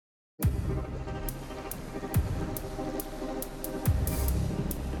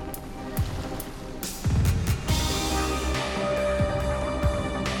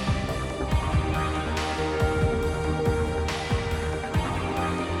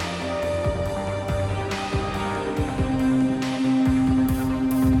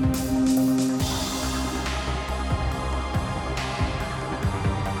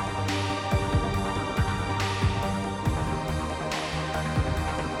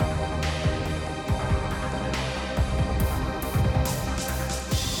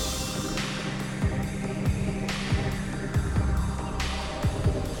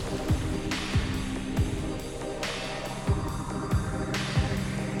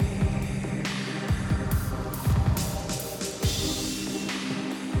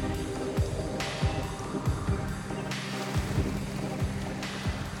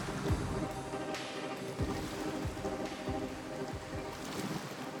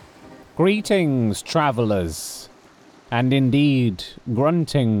Greetings, travellers, and indeed,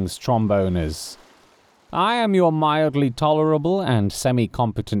 gruntings, tromboners. I am your mildly tolerable and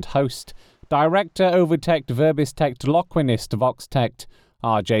semi-competent host, Director Overtect Verbistect Loquinist Voxtect,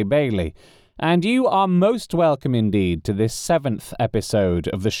 R.J. Bailey, and you are most welcome indeed to this 7th episode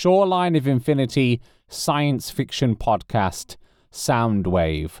of the Shoreline of Infinity science fiction podcast,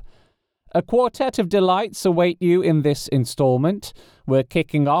 Soundwave. A quartet of delights await you in this installment. We're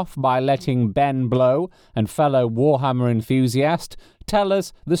kicking off by letting Ben Blow and fellow Warhammer enthusiast tell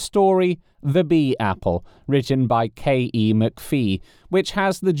us the story The Bee Apple, written by K.E. McPhee, which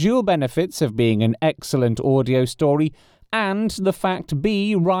has the dual benefits of being an excellent audio story and the fact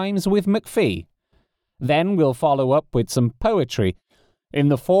bee rhymes with McPhee. Then we'll follow up with some poetry in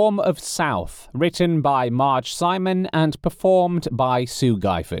the form of South, written by Marge Simon and performed by Sue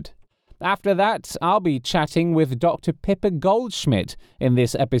Guyford. After that, I'll be chatting with Dr. Pippa Goldschmidt in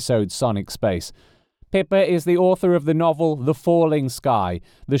this episode's Sonic Space. Pippa is the author of the novel The Falling Sky,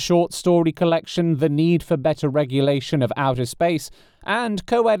 the short story collection The Need for Better Regulation of Outer Space, and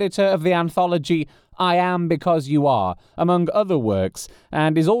co-editor of the anthology I Am Because You Are, among other works,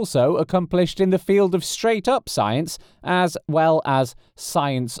 and is also accomplished in the field of straight-up science, as well as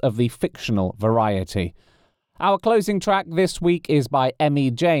science of the fictional variety. Our closing track this week is by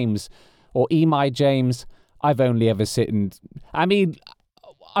Emmy James, or Emi James. I've only ever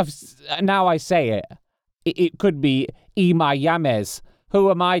now I say it. It could be Emi Yames. Who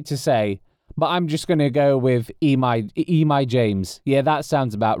am I to say? But I'm just going to go with Emi James. Yeah, that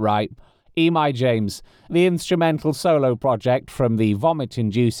sounds about right. Emi James, the instrumental solo project from the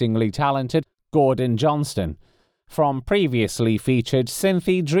vomit-inducingly talented Gordon Johnston, from previously featured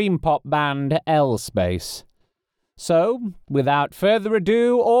synthy dream pop band L-Space. So, without further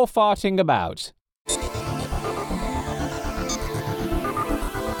ado or farting about,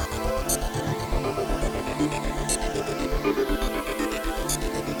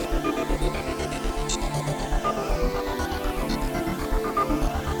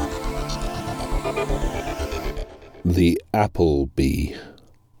 The Apple Bee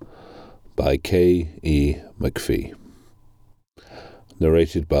by K.E. McPhee.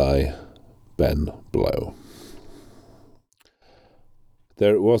 Narrated by Ben Blow.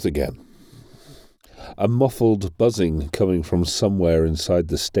 There it was again. A muffled buzzing coming from somewhere inside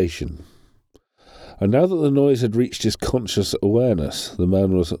the station. And now that the noise had reached his conscious awareness, the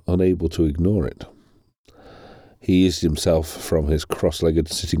man was unable to ignore it. He eased himself from his cross-legged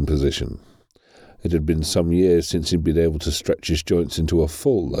sitting position. It had been some years since he'd been able to stretch his joints into a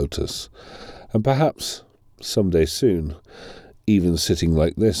full lotus, and perhaps, someday soon, even sitting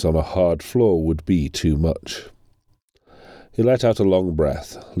like this on a hard floor would be too much. He let out a long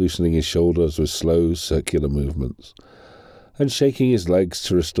breath, loosening his shoulders with slow, circular movements, and shaking his legs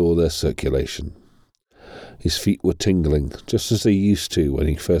to restore their circulation. His feet were tingling, just as they used to when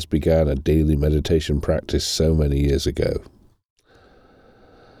he first began a daily meditation practice so many years ago.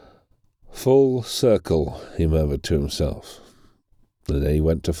 Full circle, he murmured to himself. And then he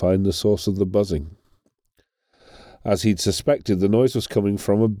went to find the source of the buzzing. As he'd suspected, the noise was coming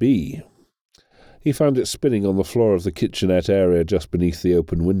from a bee. He found it spinning on the floor of the kitchenette area just beneath the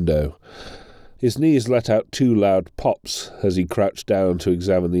open window. His knees let out 2 loud pops as he crouched down to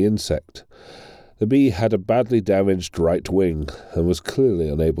examine the insect. The bee had a badly damaged right wing and was clearly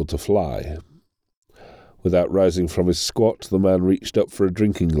unable to fly. Without rising from his squat, the man reached up for a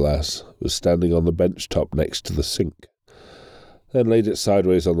drinking glass, was standing on the bench top next to the sink, then laid it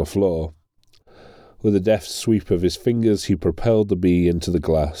sideways on the floor. With a deft sweep of his fingers, he propelled the bee into the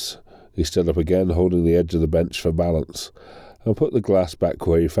glass. He stood up again, holding the edge of the bench for balance, and put the glass back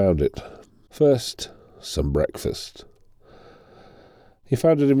where he found it. First, some breakfast. He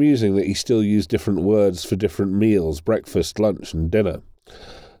found it amusing that he still used different words for different meals, breakfast, lunch, and dinner.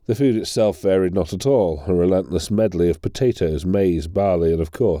 The food itself varied not at all, a relentless medley of potatoes, maize, barley, and,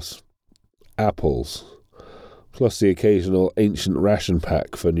 of course, apples, plus the occasional ancient ration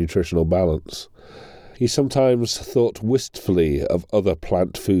pack for nutritional balance. He sometimes thought wistfully of other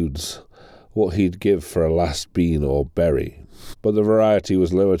plant foods, what he'd give for a last bean or berry. But the variety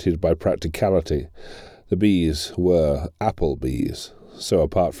was limited by practicality. The bees were apple bees, so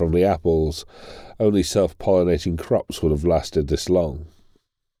apart from the apples, only self-pollinating crops would have lasted this long.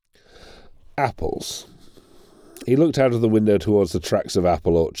 Apples. He looked out of the window towards the tracts of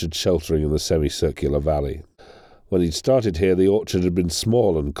apple orchards sheltering in the semicircular valley. When he'd started here, the orchard had been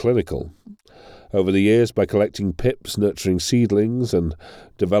small and clinical. Over the years, by collecting pips, nurturing seedlings, and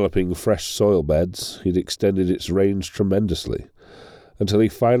developing fresh soil beds, he'd extended its range tremendously, until he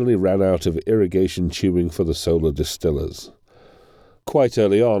finally ran out of irrigation tubing for the solar distillers. Quite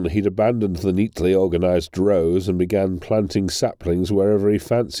early on, he'd abandoned the neatly organised rows and began planting saplings wherever he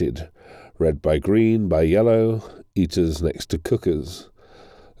fancied, red by green, by yellow, eaters next to cookers.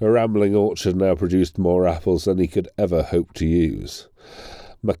 The rambling orchard now produced more apples than he could ever hope to use.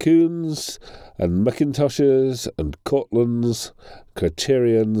 Macoons and Macintoshes and Cortlands,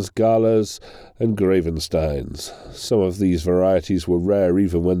 Criterions, Galas and Gravensteins. Some of these varieties were rare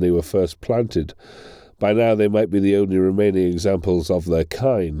even when they were first planted. By now they might be the only remaining examples of their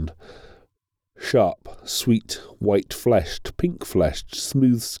kind. Sharp, sweet, white-fleshed, pink-fleshed,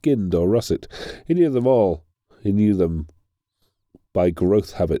 smooth-skinned or russet. He knew them all. He knew them by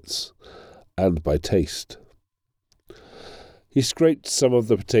growth habits and by taste. He scraped some of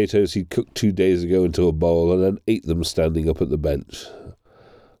the potatoes he'd cooked 2 days ago into a bowl and then ate them standing up at the bench.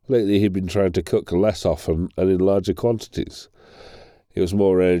 Lately he'd been trying to cook less often and in larger quantities. It was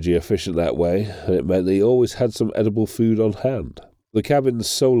more energy efficient that way, and it meant that he always had some edible food on hand. The cabin's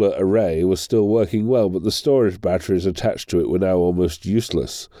solar array was still working well, but the storage batteries attached to it were now almost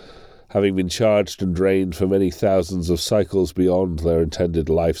useless, having been charged and drained for many thousands of cycles beyond their intended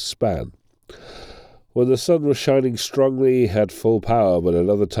lifespan. When the sun was shining strongly, he had full power, but at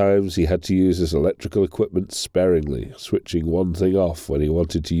other times he had to use his electrical equipment sparingly, switching one thing off when he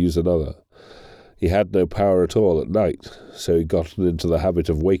wanted to use another. He had no power at all at night, so he'd gotten into the habit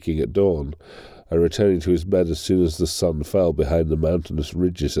of waking at dawn and returning to his bed as soon as the sun fell behind the mountainous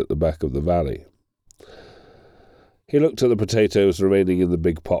ridges at the back of the valley. He looked at the potatoes remaining in the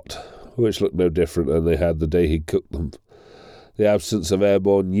big pot, which looked no different than they had the day he cooked them. The absence of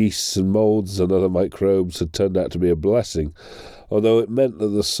airborne yeasts and moulds and other microbes had turned out to be a blessing, although it meant that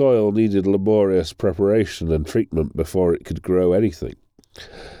the soil needed laborious preparation and treatment before it could grow anything.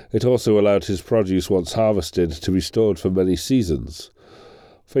 It also allowed his produce, once harvested, to be stored for many seasons.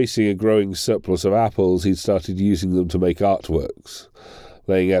 Facing a growing surplus of apples, he'd started using them to make artworks,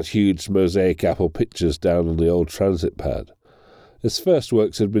 laying out huge mosaic apple pictures down on the old transit pad. His first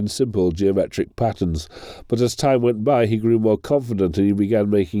works had been simple geometric patterns, but as time went by he grew more confident and he began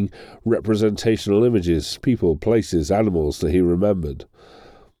making representational images, people, places, animals that he remembered.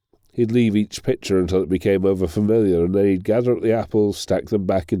 He'd leave each picture until it became overfamiliar, and then he'd gather up the apples, stack them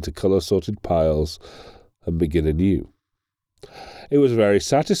back into colour-sorted piles, and begin anew. It was very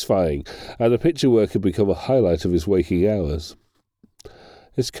satisfying, and the picture work had become a highlight of his waking hours.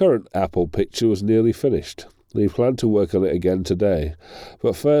 His current apple picture was nearly finished. He planned to work on it again today,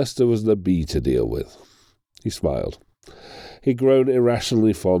 but first there was the bee to deal with. He smiled. He'd grown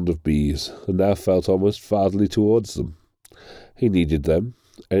irrationally fond of bees, and now felt almost fatherly towards them. He needed them,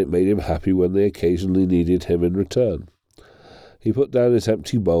 and it made him happy when they occasionally needed him in return. He put down his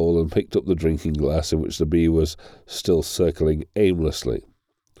empty bowl and picked up the drinking glass in which the bee was still circling aimlessly,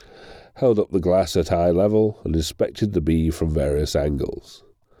 held up the glass at eye level, and inspected the bee from various angles.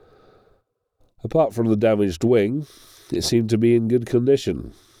 Apart from the damaged wing, it seemed to be in good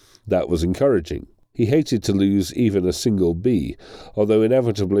condition. That was encouraging. He hated to lose even a single bee, although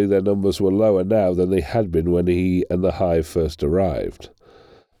inevitably their numbers were lower now than they had been when he and the hive first arrived.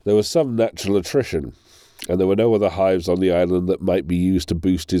 There was some natural attrition, and there were no other hives on the island that might be used to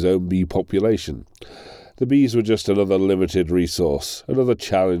boost his own bee population. The bees were just another limited resource, another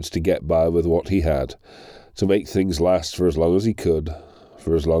challenge to get by with what he had, to make things last for as long as he could,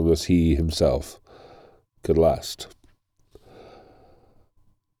 for as long as he himself could last.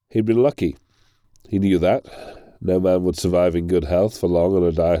 He'd been lucky. He knew that. No man would survive in good health for long on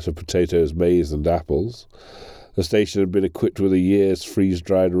a diet of potatoes, maize, and apples. The station had been equipped with a year's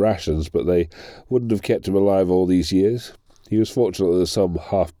freeze-dried rations, but they wouldn't have kept him alive all these years. He was fortunate that some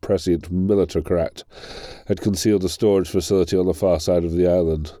half-prescient militocrat had concealed a storage facility on the far side of the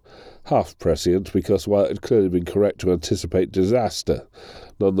island. Half-prescient because, while it had clearly been correct to anticipate disaster,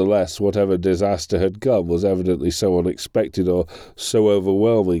 nonetheless, whatever disaster had come was evidently so unexpected or so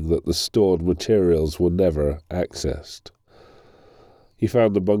overwhelming that the stored materials were never accessed. He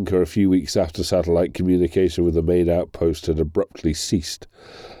found the bunker a few weeks after satellite communication with the main outpost had abruptly ceased.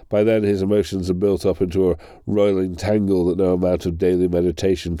 By then his emotions had built up into a roiling tangle that no amount of daily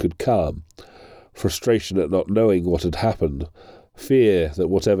meditation could calm. Frustration at not knowing what had happened, fear that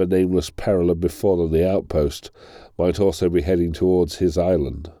whatever nameless peril had befallen the outpost might also be heading towards his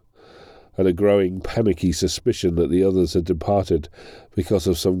island, and a growing panicky suspicion that the others had departed because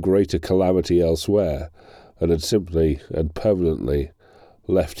of some greater calamity elsewhere, and had simply and permanently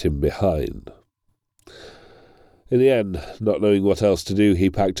left him behind. In the end, not knowing what else to do, he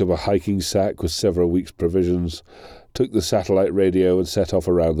packed up a hiking sack with several weeks' provisions, took the satellite radio and set off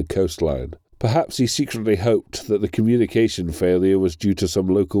around the coastline. Perhaps he secretly hoped that the communication failure was due to some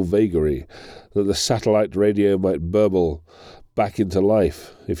local vagary, that the satellite radio might burble back into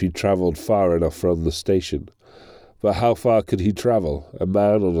life if he'd travelled far enough from the station. But how far could he travel, a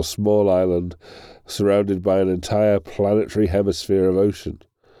man on a small island, surrounded by an entire planetary hemisphere of ocean?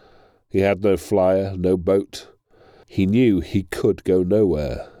 He had no flyer, no boat. He knew he could go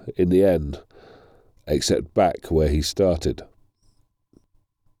nowhere, in the end, except back where he started.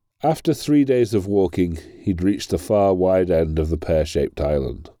 After 3 days of walking, he'd reached the far wide end of the pear-shaped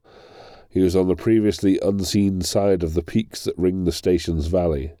island. He was on the previously unseen side of the peaks that ring the station's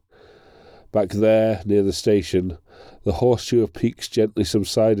valley. Back there, near the station, the horseshoe of peaks gently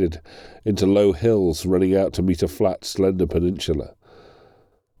subsided into low hills running out to meet a flat, slender peninsula.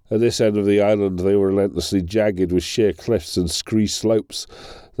 At this end of the island they were relentlessly jagged with sheer cliffs and scree slopes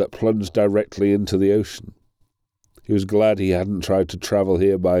that plunged directly into the ocean. He was glad he hadn't tried to travel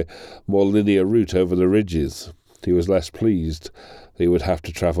here by more linear route over the ridges. He was less pleased that he would have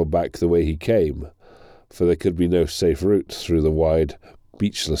to travel back the way he came, for there could be no safe route through the wide,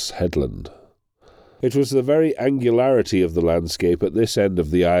 beachless headland. It was the very angularity of the landscape at this end of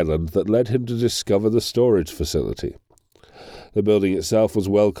the island that led him to discover the storage facility. The building itself was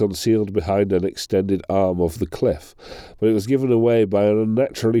well concealed behind an extended arm of the cliff, but it was given away by an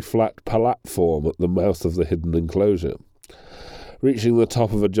unnaturally flat platform at the mouth of the hidden enclosure. Reaching the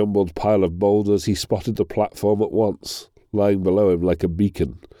top of a jumbled pile of boulders, he spotted the platform at once, lying below him like a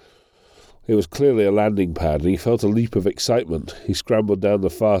beacon. It was clearly a landing pad, and he felt a leap of excitement. He scrambled down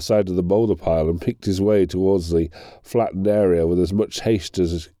the far side of the boulder pile and picked his way towards the flattened area with as much haste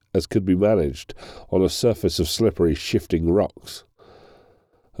as could be managed, on a surface of slippery, shifting rocks.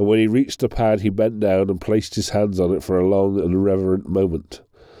 And when he reached the pad, he bent down and placed his hands on it for a long and reverent moment.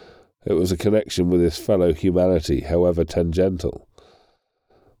 It was a connection with his fellow humanity, however tangential.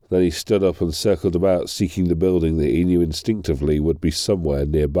 Then he stood up and circled about, seeking the building that he knew instinctively would be somewhere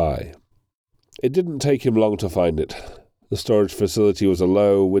nearby. It didn't take him long to find it. The storage facility was a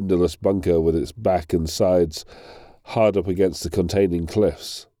low, windowless bunker with its back and sides hard up against the containing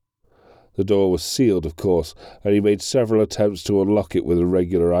cliffs. The door was sealed, of course, and he made several attempts to unlock it with a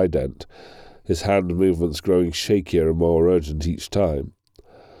regular ident, his hand movements growing shakier and more urgent each time.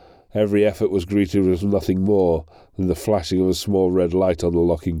 Every effort was greeted with nothing more than the flashing of a small red light on the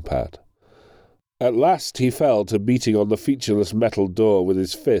locking pad. At last he fell to beating on the featureless metal door with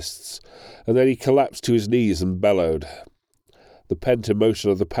his fists, and then he collapsed to his knees and bellowed, the pent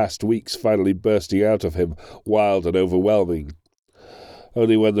emotion of the past weeks finally bursting out of him, wild and overwhelming.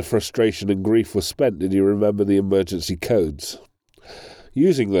 Only when the frustration and grief were spent did he remember the emergency codes.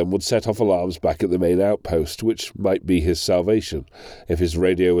 Using them would set off alarms back at the main outpost, which might be his salvation, if his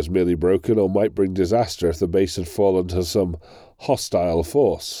radio was merely broken, or might bring disaster if the base had fallen to some hostile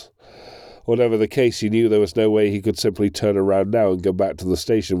force. Whatever the case, he knew there was no way he could simply turn around now and go back to the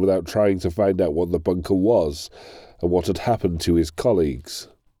station without trying to find out what the bunker was, and what had happened to his colleagues.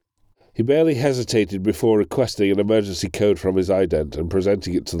 He barely hesitated before requesting an emergency code from his ident and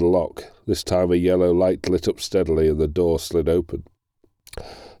presenting it to the lock. This time a yellow light lit up steadily and the door slid open.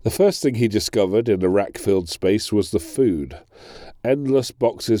 The first thing he discovered in the rack-filled space was the food. Endless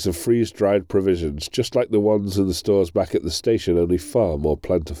boxes of freeze-dried provisions, just like the ones in the stores back at the station, only far more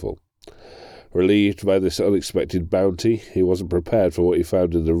plentiful. Relieved by this unexpected bounty, he wasn't prepared for what he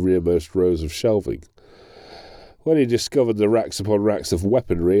found in the rearmost rows of shelving. When he discovered the racks upon racks of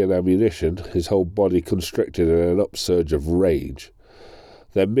weaponry and ammunition, his whole body constricted in an upsurge of rage.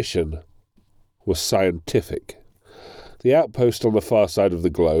 Their mission was scientific. The outpost on the far side of the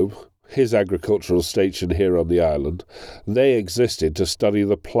globe, his agricultural station here on the island, they existed to study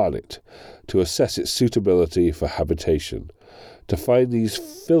the planet, to assess its suitability for habitation, to find these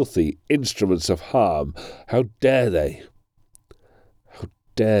filthy instruments of harm. How dare they? How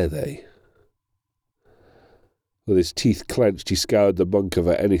dare they? With his teeth clenched, he scoured the bunker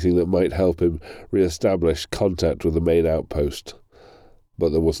for anything that might help him re-establish contact with the main outpost. But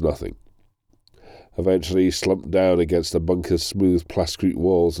there was nothing. Eventually he slumped down against the bunker's smooth plasticrete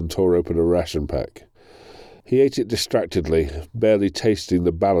walls and tore open a ration pack. He ate it distractedly, barely tasting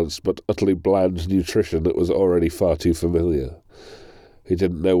the balanced but utterly bland nutrition that was already far too familiar. He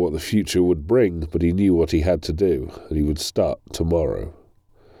didn't know what the future would bring, but he knew what he had to do, and he would start tomorrow.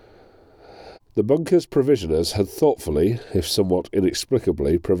 The bunker's provisioners had thoughtfully, if somewhat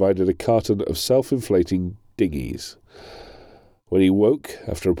inexplicably, provided a carton of self-inflating dinghies. When he woke,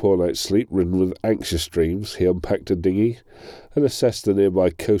 after a poor night's sleep ridden with anxious dreams, he unpacked a dinghy and assessed the nearby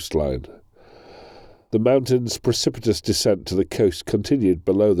coastline. The mountain's precipitous descent to the coast continued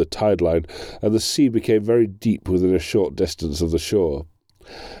below the tide line, and the sea became very deep within a short distance of the shore.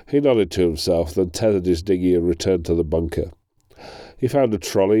 He nodded to himself, then tethered his dinghy and returned to the bunker. He found a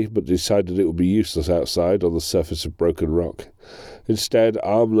trolley, but decided it would be useless outside on the surface of broken rock. Instead,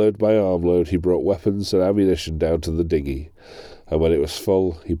 armload by armload, he brought weapons and ammunition down to the dinghy, and when it was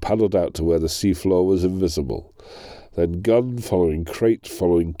full, he paddled out to where the seafloor was invisible. Then gun following crate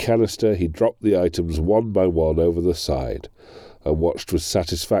following canister, he dropped the items one by one over the side, and watched with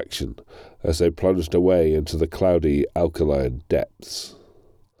satisfaction as they plunged away into the cloudy, alkaline depths.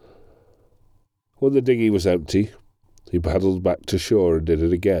 When the dinghy was empty, he paddled back to shore and did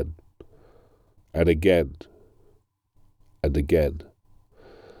it again, and again, and again.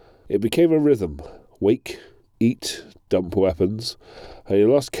 It became a rhythm: wake, eat, dump weapons, and he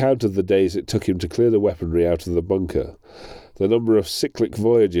lost count of the days it took him to clear the weaponry out of the bunker, the number of cyclic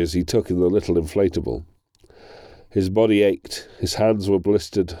voyages he took in the little inflatable. His body ached, his hands were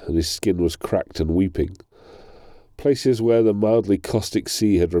blistered, and his skin was cracked and weeping. Places where the mildly caustic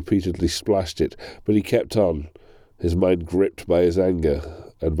sea had repeatedly splashed it, but he kept on, his mind gripped by his anger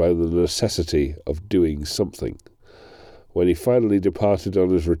and by the necessity of doing something. When he finally departed on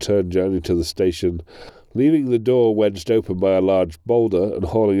his return journey to the station, leaving the door wedged open by a large boulder and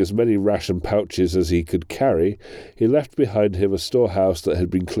hauling as many ration pouches as he could carry, he left behind him a storehouse that had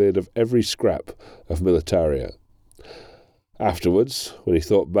been cleared of every scrap of militaria. Afterwards, when he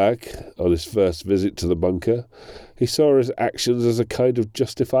thought back on his first visit to the bunker, he saw his actions as a kind of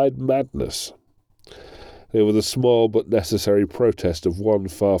justified madness. They were the small but necessary protest of one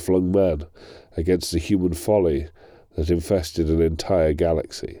far-flung man against the human folly that infested an entire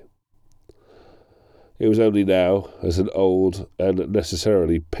galaxy. It was only now, as an old and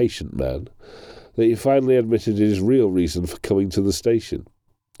necessarily patient man, that he finally admitted his real reason for coming to the station.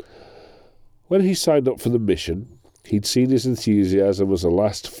 When he signed up for the mission, he'd seen his enthusiasm as a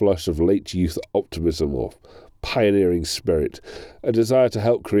last flush of late youth optimism or pioneering spirit, a desire to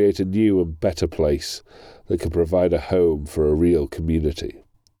help create a new and better place that could provide a home for a real community.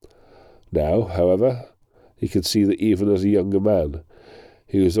 Now, however, he could see that even as a younger man,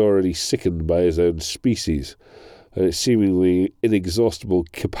 he was already sickened by his own species and its seemingly inexhaustible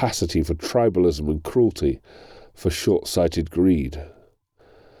capacity for tribalism and cruelty, for short-sighted greed.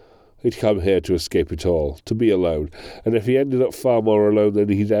 He'd come here to escape it all, to be alone, and if he ended up far more alone than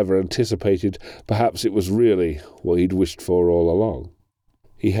he'd ever anticipated, perhaps it was really what he'd wished for all along.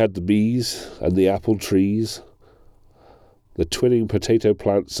 He had the bees and the apple trees, the twinning potato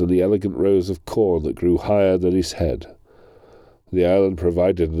plants and the elegant rows of corn that grew higher than his head. The island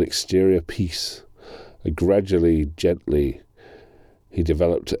provided an exterior peace, and gradually, gently, he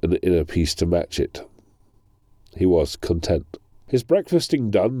developed an inner peace to match it. He was content. His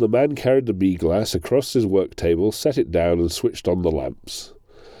breakfasting done, the man carried the bee glass across his work table, set it down, and switched on the lamps.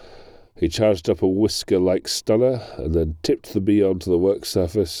 He charged up a whisker-like stunner, and then tipped the bee onto the work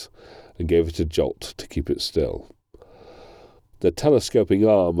surface and gave it a jolt to keep it still. The telescoping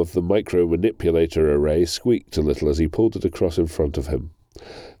arm of the micro-manipulator array squeaked a little as he pulled it across in front of him,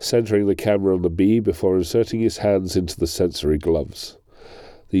 centering the camera on the bee before inserting his hands into the sensory gloves.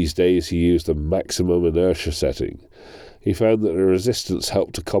 These days he used the maximum inertia setting. He found that the resistance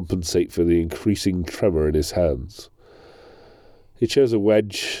helped to compensate for the increasing tremor in his hands. He chose a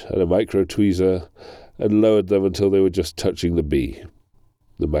wedge and a micro-tweezer and lowered them until they were just touching the bee.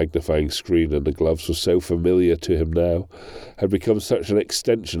 The magnifying screen and the gloves were so familiar to him now, had become such an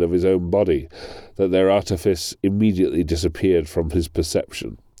extension of his own body, that their artifice immediately disappeared from his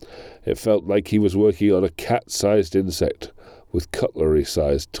perception. It felt like he was working on a cat-sized insect with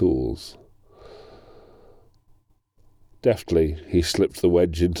cutlery-sized tools. Deftly, he slipped the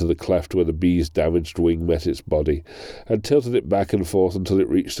wedge into the cleft where the bee's damaged wing met its body, and tilted it back and forth until it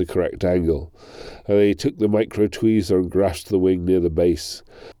reached the correct angle. And then he took the micro-tweezer and grasped the wing near the base.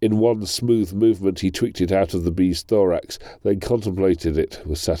 In one smooth movement he tweaked it out of the bee's thorax, then contemplated it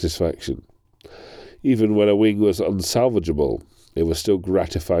with satisfaction. Even when a wing was unsalvageable, it was still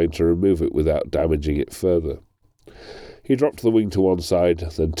gratifying to remove it without damaging it further. He dropped the wing to one side,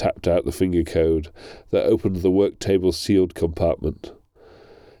 then tapped out the finger code that opened the work table's sealed compartment.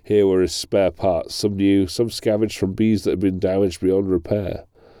 Here were his spare parts, some new, some scavenged from bees that had been damaged beyond repair.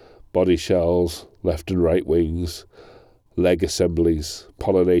 Body shells, left and right wings, leg assemblies,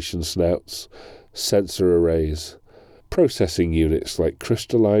 pollination snouts, sensor arrays, processing units like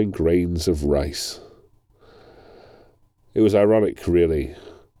crystalline grains of rice. It was ironic, really.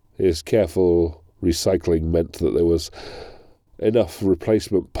 His careful recycling meant that there was enough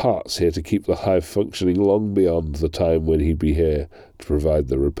replacement parts here to keep the hive functioning long beyond the time when he'd be here to provide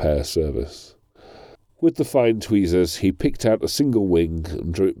the repair service. With the fine tweezers, he picked out a single wing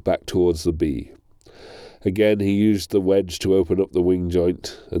and drew it back towards the bee. Again, he used the wedge to open up the wing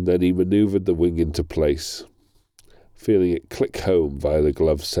joint, and then he manoeuvred the wing into place. feeling it click home via the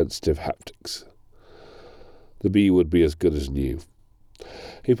glove's sensitive haptics. The bee would be as good as new.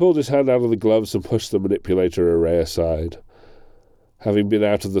 He pulled his hand out of the gloves and pushed the manipulator array aside. Having been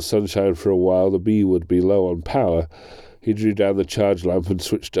out of the sunshine for a while, the bee would be low on power. He drew down the charge lamp and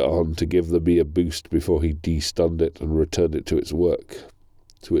switched it on to give the bee a boost before he de-stunned it and returned it to its work,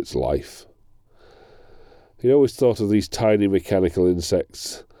 to its life. He'd always thought of these tiny mechanical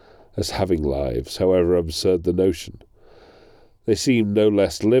insects as having lives, however absurd the notion. They seemed no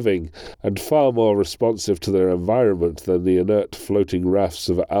less living and far more responsive to their environment than the inert floating rafts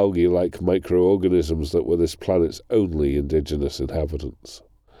of algae-like microorganisms that were this planet's only indigenous inhabitants.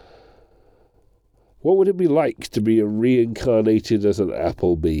 What would it be like to be reincarnated as an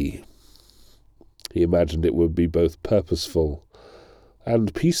apple bee? He imagined it would be both purposeful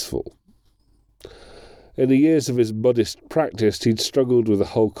and peaceful. In the years of his Buddhist practice, he'd struggled with the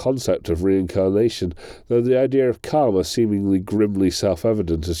whole concept of reincarnation, though the idea of karma, seemingly grimly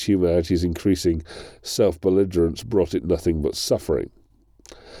self-evident as humanity's increasing self-belligerence brought it nothing but suffering.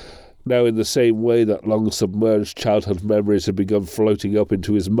 Now, in the same way that long-submerged childhood memories had begun floating up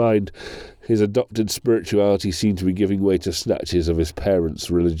into his mind, his adopted spirituality seemed to be giving way to snatches of his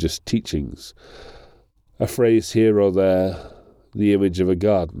parents' religious teachings. A phrase here or there, the image of a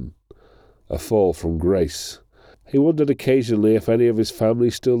garden, a fall from grace. He wondered occasionally if any of his family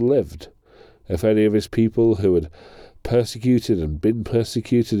still lived, if any of his people who had persecuted and been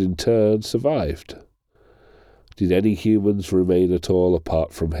persecuted in turn survived. Did any humans remain at all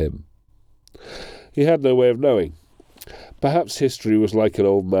apart from him? He had no way of knowing. Perhaps history was like an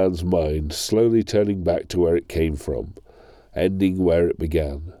old man's mind, slowly turning back to where it came from, ending where it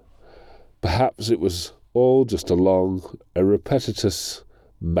began. Perhaps it was all just a long, a repetitious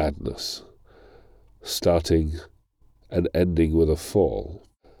madness, starting and ending with a fall.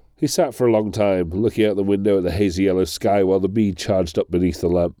 He sat for a long time, looking out the window at the hazy yellow sky while the bee charged up beneath the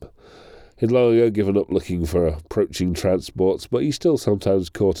lamp. He'd long ago given up looking for approaching transports, but he still sometimes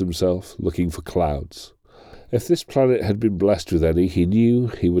caught himself looking for clouds. If this planet had been blessed with any, he knew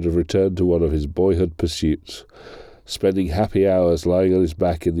he would have returned to one of his boyhood pursuits, spending happy hours lying on his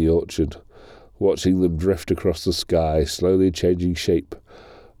back in the orchard, watching them drift across the sky, slowly changing shape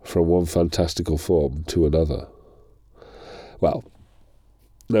from one fantastical form to another. Well,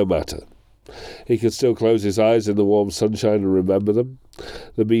 no matter. He could still close his eyes in the warm sunshine and remember them.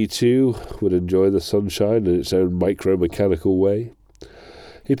 The bee, too, would enjoy the sunshine in its own micro-mechanical way.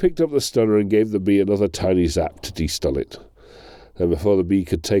 He picked up the stunner and gave the bee another tiny zap to de-stun it. Then before the bee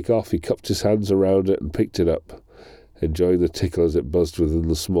could take off, he cupped his hands around it and picked it up, enjoying the tickle as it buzzed within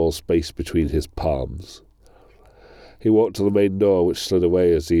the small space between his palms. He walked to the main door, which slid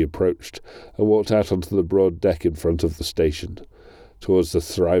away as he approached, and walked out onto the broad deck in front of the station, towards the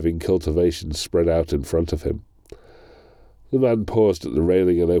thriving cultivation spread out in front of him. The man paused at the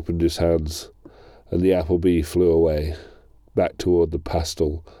railing and opened his hands, and the apple bee flew away, back toward the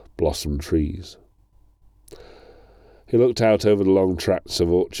pastel blossom trees. He looked out over the long tracts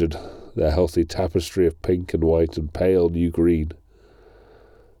of orchard, their healthy tapestry of pink and white and pale new green.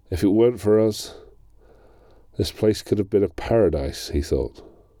 If it weren't for us, this place could have been a paradise, he thought.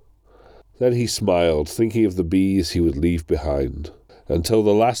 Then he smiled, thinking of the bees he would leave behind, until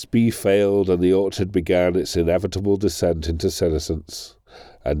the last bee failed and the orchard began its inevitable descent into senescence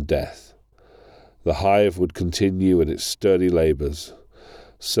and death. The hive would continue in its sturdy labours,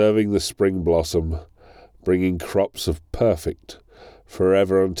 serving the spring blossom, bringing crops of perfect,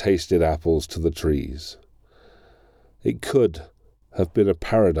 forever untasted apples to the trees. It could have been a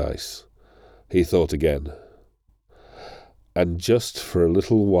paradise, he thought again. And just for a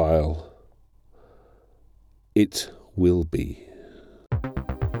little while, it will be.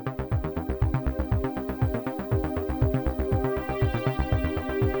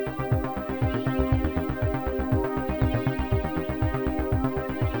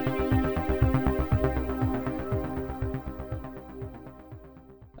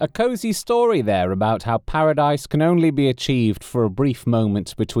 A cosy story there about how paradise can only be achieved for a brief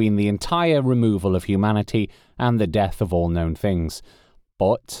moment between the entire removal of humanity and the death of all known things.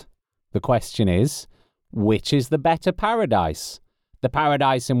 But the question is, which is the better paradise? The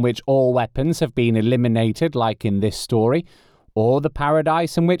paradise in which all weapons have been eliminated, like in this story, or the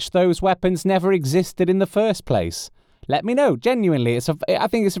paradise in which those weapons never existed in the first place? Let me know. Genuinely, I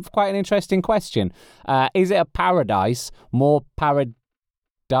think it's quite an interesting question. Is it a paradise more paradisical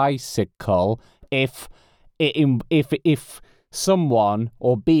if someone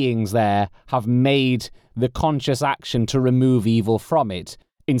or beings there have made the conscious action to remove evil from it,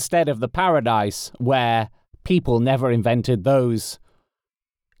 instead of the paradise where people never invented those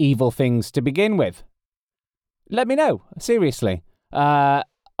evil things to begin with? let me know, seriously.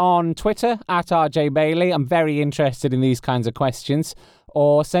 On Twitter, @RJ Bailey. I'm very interested in these kinds of questions.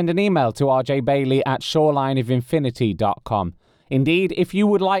 Or send an email to rjbailey@shorelineofinfinity.com. Indeed, if you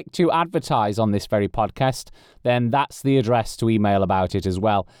would like to advertise on this very podcast, then that's the address to email about it as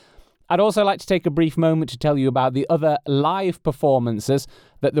well. I'd also like to take a brief moment to tell you about the other live performances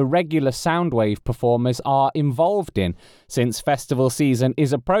that the regular Soundwave performers are involved in, since festival season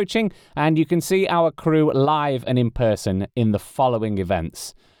is approaching, and you can see our crew live and in person in the following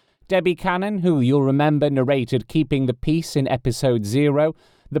events. Debbie Cannon, who you'll remember narrated Keeping the Peace in episode 0,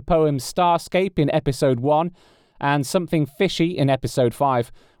 the poem Starscape in episode 1, and Something Fishy in episode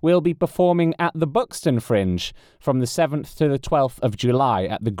 5, will be performing at the Buxton Fringe from the 7th to the 12th of July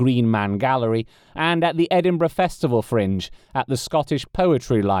at the Green Man Gallery, and at the Edinburgh Festival Fringe at the Scottish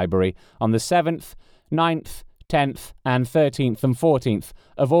Poetry Library on the 7th, 9th, 10th and 13th and 14th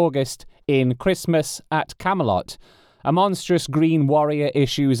of August in Christmas at Camelot. A monstrous green warrior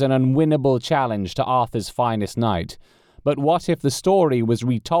issues an unwinnable challenge to Arthur's finest knight. But what if the story was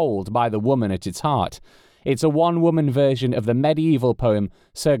retold by the woman at its heart? It's a one-woman version of the medieval poem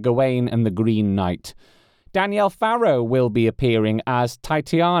Sir Gawain and the Green Knight. Danielle Farrow will be appearing as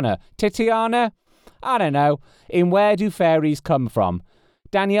Titiana. Titiana? I don't know. In Where Do Fairies Come From?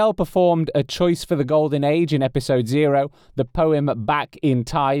 Danielle performed A Choice for the Golden Age in episode 0, the poem Back in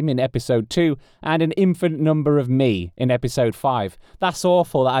Time in episode 2, and An Infinite Number of Me in episode 5. That's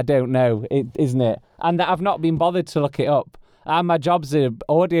awful that I don't know, isn't it? And that I've not been bothered to look it up. My job's an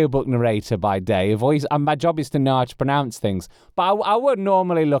audiobook narrator by day. And my job is to know how to pronounce things. But I would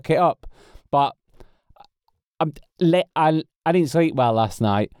normally look it up. But I didn't sleep well last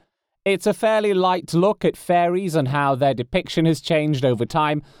night. It's a fairly light look at fairies and how their depiction has changed over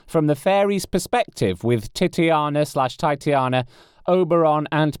time from the fairies' perspective with Titiana, Oberon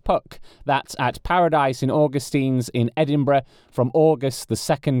and Puck. That's at Paradise in Augustine's in Edinburgh from August the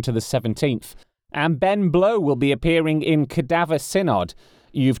 2nd to the 17th. And Ben Blow will be appearing in Cadaver Synod.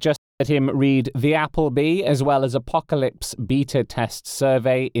 You've just heard him read The Applebee, as well as Apocalypse Beta Test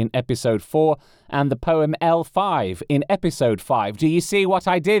Survey in episode 4, and the poem L5 in episode 5. Do you see what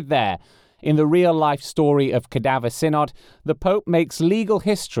I did there? In the real-life story of Cadaver Synod, the Pope makes legal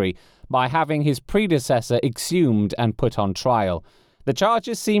history by having his predecessor exhumed and put on trial. The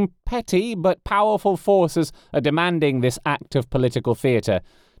charges seem petty, but powerful forces are demanding this act of political theatre.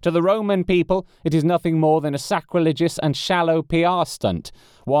 To the Roman people, it is nothing more than a sacrilegious and shallow PR stunt,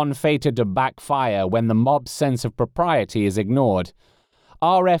 one fated to backfire when the mob's sense of propriety is ignored.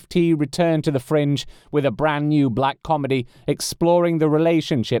 RFT returned to the Fringe with a brand new black comedy exploring the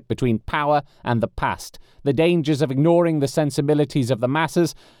relationship between power and the past, the dangers of ignoring the sensibilities of the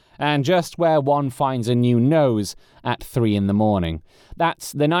masses, and just where one finds a new nose at 3 a.m.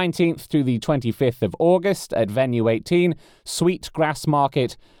 That's the 19th to the 25th of August at Venue 18, Sweet Grass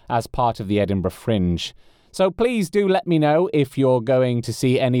Market, as part of the Edinburgh Fringe. So please do let me know if you're going to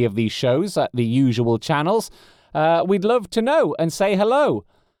see any of these shows at the usual channels. We'd love to know and say hello.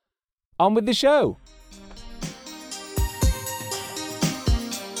 On with the show.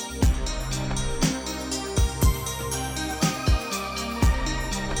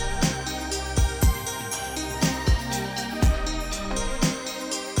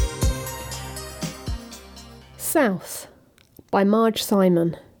 South by Marge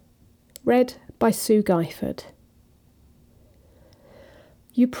Simon. Read by Sue Guyford.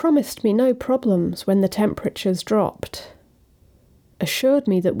 You promised me no problems when the temperatures dropped. Assured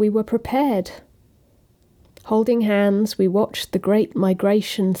me that we were prepared. Holding hands, we watched the great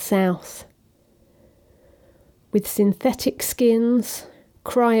migration south. With synthetic skins,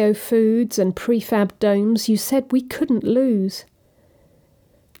 cryo foods and prefab domes, you said we couldn't lose.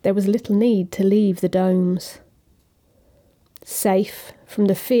 There was little need to leave the domes. Safe from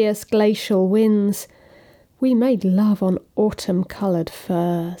the fierce glacial winds, we made love on autumn-coloured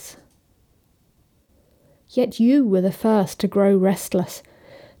furs. Yet you were the first to grow restless,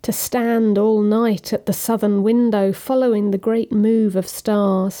 to stand all night at the southern window following the great move of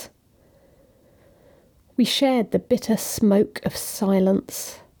stars. We shared the bitter smoke of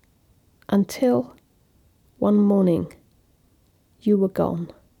silence until, one morning, you were gone.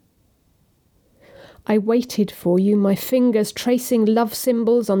 I waited for you, my fingers tracing love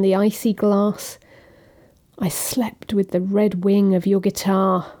symbols on the icy glass. I slept with the red wing of your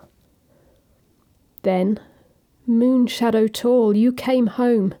guitar. Then, moon shadow tall, you came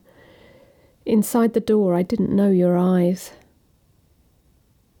home. Inside the door, I didn't know your eyes.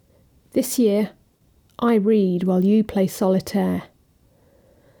 This year, I read while you play solitaire.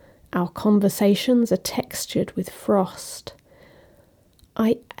 Our conversations are textured with frost.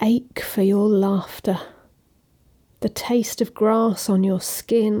 I ache for your laughter, the taste of grass on your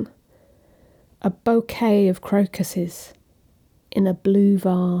skin, a bouquet of crocuses in a blue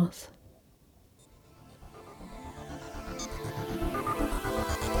vase.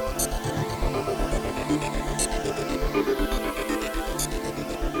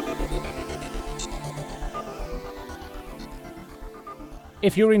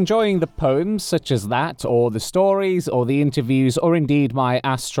 If you're enjoying the poems such as that, or the stories, or the interviews, or indeed my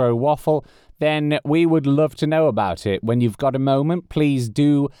Astro Waffle, then we would love to know about it. When you've got a moment, please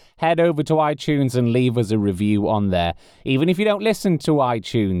do head over to iTunes and leave us a review on there. Even if you don't listen to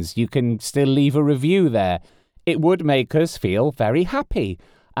iTunes, you can still leave a review there. It would make us feel very happy,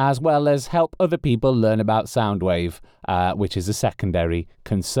 as well as help other people learn about Soundwave, which is a secondary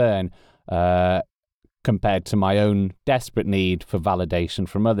concern. Compared to my own desperate need for validation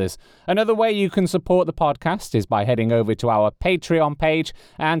from others. Another way you can support the podcast is by heading over to our Patreon page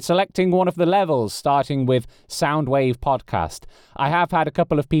and selecting one of the levels, starting with Soundwave Podcast. I have had a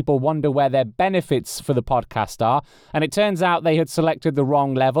couple of people wonder where their benefits for the podcast are, and it turns out they had selected the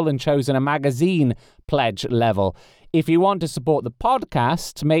wrong level and chosen a magazine pledge level. If you want to support the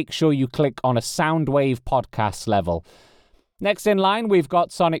podcast, make sure you click on a Soundwave Podcast level. Next in line, we've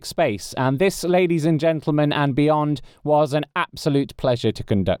got Sonic Space, and this, ladies and gentlemen and beyond, was an absolute pleasure to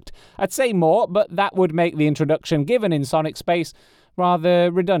conduct. I'd say more, but that would make the introduction given in Sonic Space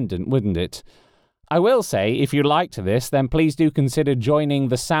rather redundant, wouldn't it? I will say, if you liked this, then please do consider joining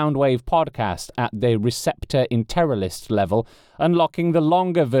the Soundwave podcast at the Receptor Interalist level, unlocking the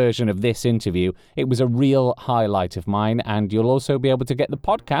longer version of this interview. It was a real highlight of mine, and you'll also be able to get the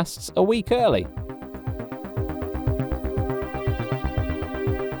podcasts a week early.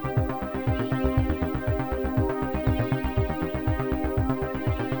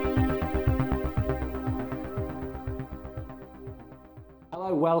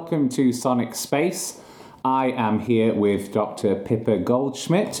 Welcome to Sonic Space. I am here with Dr. Pippa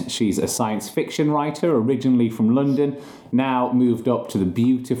Goldschmidt. She's a science fiction writer, originally from London, now moved up to the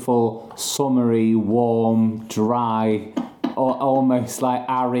beautiful, summery, warm, dry, almost like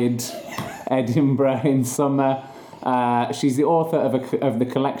arid Edinburgh in summer. She's the author of the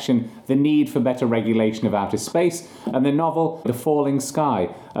collection The Need for Better Regulation of Outer Space and the novel The Falling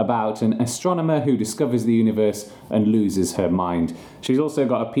Sky, about an astronomer who discovers the universe and loses her mind. She's also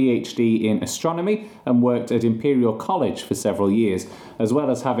got a PhD in astronomy and worked at Imperial College for several years, as well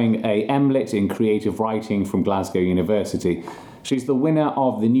as having a MLit in creative writing from Glasgow University. She's the winner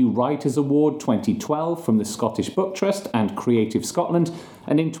of the New Writers Award 2012 from the Scottish Book Trust and Creative Scotland,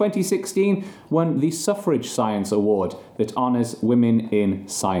 and in 2016 won the Suffrage Science Award that honours women in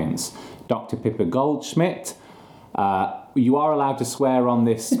science. Dr. Pippa Goldschmidt, you are allowed to swear on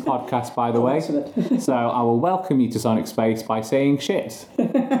this podcast, by the way, so I will welcome you to Sonic Space by saying shit.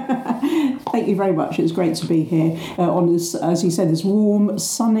 Thank you very much. It's great to be here on this, as you said, this warm,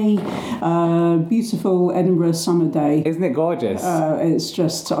 sunny, beautiful Edinburgh summer day. Isn't it gorgeous? It's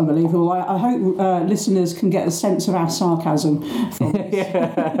just unbelievable. I hope listeners can get a sense of our sarcasm from this.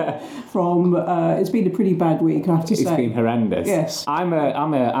 It's been a pretty bad week, I have to say. It's been horrendous. Yes. I'm a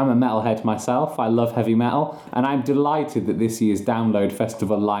metalhead myself. I love heavy metal, and I'm delighted that this year's Download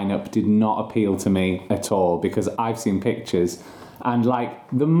Festival lineup did not appeal to me at all, because I've seen pictures and like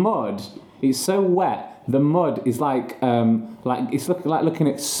the mud is so wet. The mud is like it's looking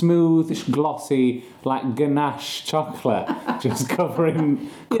at smooth, glossy, like ganache chocolate just covering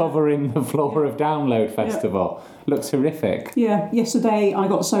the floor of Download Festival. Looks horrific. Yeah, yesterday I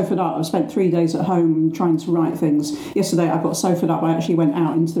got so fed up. I spent 3 days at home trying to write things. Yesterday I got so fed up I actually went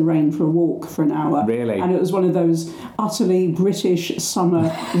out into the rain for a walk for an hour. Really? And it was one of those utterly British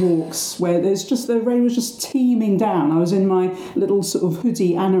summer walks where the rain was just teeming down. I was in my little sort of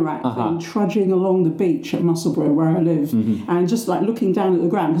hoodie anorak thing, trudging along the beach at Musselburgh where I live, and just like looking down at the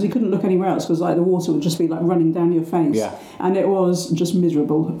ground, because you couldn't look anywhere else because like the water would just be like running down your face. Yeah. And it was just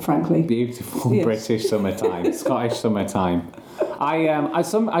miserable, frankly. Beautiful. Yes. British summertime. Scottish summertime. I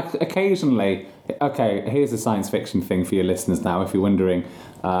occasionally. Okay, here's a science fiction thing for your listeners now. If you're wondering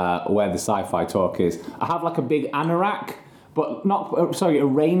where the sci-fi talk is, I have like a big anorak, but a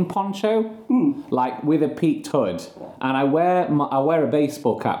rain poncho, like with a peaked hood, and I wear a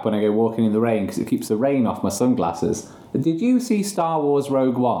baseball cap when I go walking in the rain because it keeps the rain off my sunglasses. Did you see Star Wars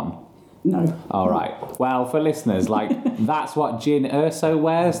Rogue One? No. All right. Well, for listeners, that's what Jyn Erso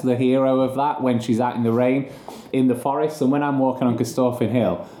wears, the hero of that, when she's out in the rain, in the forest. And when I'm walking on Corstorphine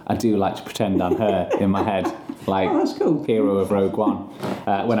Hill, I do like to pretend I'm her in my head, like that's cool. Hero of Rogue One,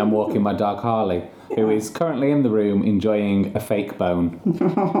 when I'm walking my dog Harley. who is currently in the room enjoying a fake bone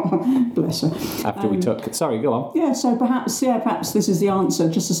Bless her. after we took... Sorry, go on. Yeah, so perhaps this is the answer,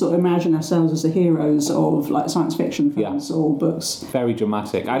 just to sort of imagine ourselves as the heroes of like science fiction films or books. Very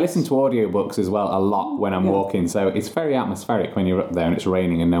dramatic. I listen to audiobooks as well a lot when I'm walking, so it's very atmospheric when you're up there and it's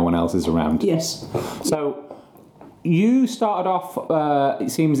raining and no one else is around. Yes. So you started off,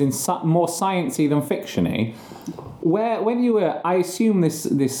 it seems, in more sciencey than fictiony. When you were, I assume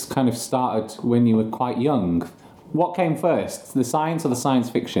this kind of started when you were quite young. What came first, the science or the science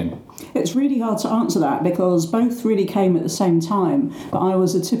fiction? It's really hard to answer that because both really came at the same time. But I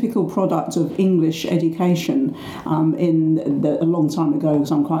was a typical product of English education a long time ago,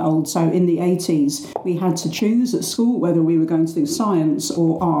 because I'm quite old. So in the 80s, we had to choose at school whether we were going to do science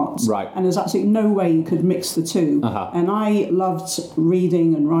or arts. Right. And there's absolutely no way you could mix the two. And I loved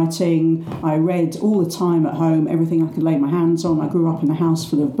reading and writing. I read all the time at home, everything I could lay my hands on. I grew up in a house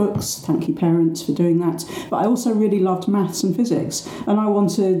full of books. Thank you, parents, for doing that. But I also really loved maths and physics, and I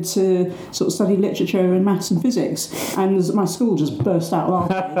wanted to sort of study literature and maths and physics, and my school just burst out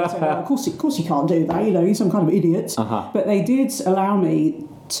laughing and said, of course you can't do that, you're some kind of idiot. But they did allow me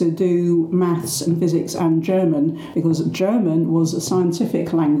to do maths and physics and German, because German was a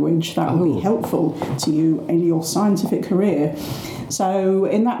scientific language that would be helpful to you in your scientific career. So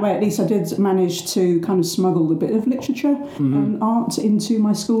in that way, at least, I did manage to kind of smuggle a bit of literature and art into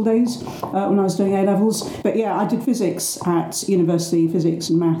my school days when I was doing A-levels. But yeah, I did physics at university, physics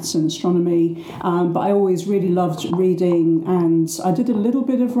and maths and astronomy. But I always really loved reading, and I did a little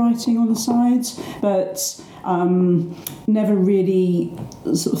bit of writing on the side, but never really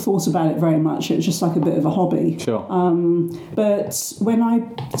sort of thought about it very much. It was just like a bit of a hobby. Sure. But when I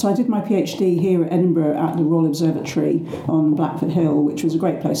did my PhD here at Edinburgh at the Royal Observatory on Blackford Hill, which was a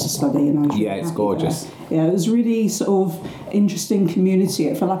great place to study, and I was really it's happy gorgeous. there. Yeah, it was really sort of interesting community.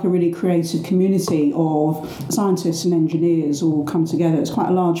 It felt like a really creative community of scientists and engineers all come together. It's quite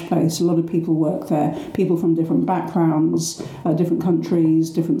a large place. A lot of people work there. People from different backgrounds, different countries,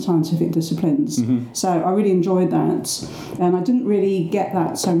 different scientific disciplines. So I really enjoyed that, and I didn't really get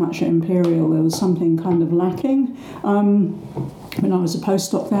that so much at Imperial. There was something kind of lacking when I was a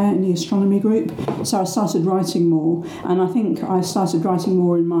postdoc there in the astronomy group. So I started writing more, and I think I started writing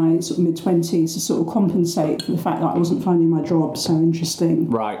more in my sort of mid-20s to sort of compensate for the fact that I wasn't finding my job so interesting.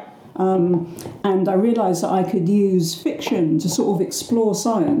 Right. And I realised that I could use fiction to sort of explore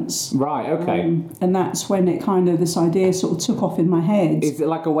science. Right, okay. And that's when this idea sort of took off in my head. Is it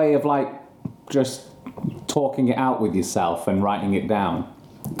like a way of just talking it out with yourself and writing it down?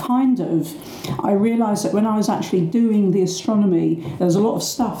 Kind of. I realised that when I was actually doing the astronomy, there was a lot of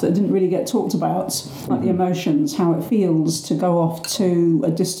stuff that didn't really get talked about, like the emotions, how it feels to go off to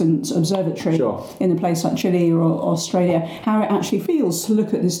a distant observatory in a place like Chile or Australia, how it actually feels to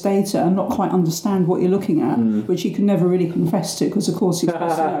look at this data and not quite understand what you're looking at, which you can never really confess to, because of course you're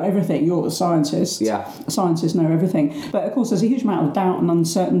supposed to know everything. You're a scientist. Yeah. Scientists know everything. But of course there's a huge amount of doubt and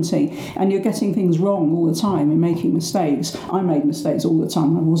uncertainty, and you're getting things wrong all the time and making mistakes. I made mistakes all the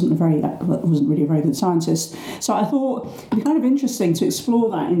time. I wasn't really a very good scientist. So I thought it'd be kind of interesting to explore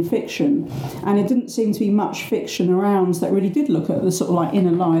that in fiction, and it didn't seem to be much fiction around that really did look at the sort of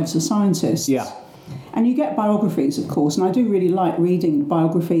inner lives of scientists. Yeah. And you get biographies, of course, and I do really like reading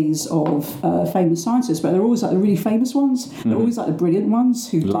biographies of famous scientists, but they're always the really famous ones. They're always the brilliant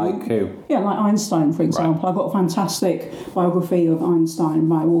ones who Like who? Yeah, like Einstein, for example. Right. I've got a fantastic biography of Einstein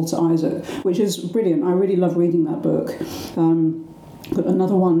by Walter Isaac, which is brilliant. I really love reading that book. Got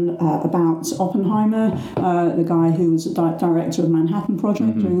another one about Oppenheimer, the guy who was director of the Manhattan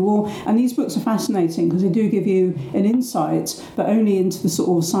Project during the war. And these books are fascinating because they do give you an insight, but only into the sort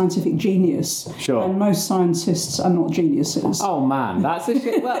of scientific genius. Sure. And most scientists are not geniuses. Oh man, that's a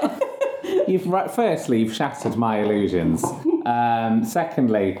shit. Well, firstly, you've shattered my illusions.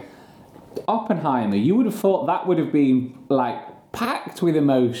 Secondly, Oppenheimer, you would have thought that would have been packed with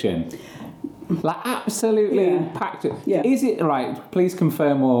emotion. Absolutely packed. Yeah. Is it right? Please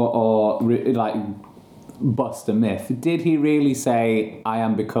confirm or bust a myth. Did he really say, "I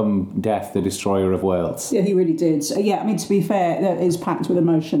am become death, the destroyer of worlds"? Yeah, he really did. To be fair, that is packed with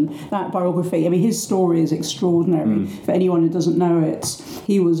emotion. That biography, his story is extraordinary. For anyone who doesn't know it,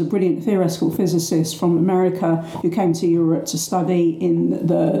 he was a brilliant theoretical physicist from America who came to Europe to study in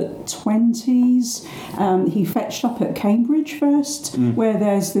the 20s. He fetched up at Cambridge first, where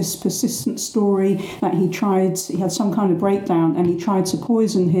there's this persistent story that he had some kind of breakdown, and he tried to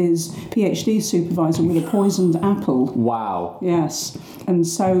poison his PhD supervisor with a poisoned apple. Wow. Yes, and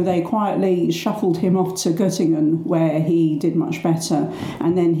so they quietly shuffled him off to Göttingen, where he did much better,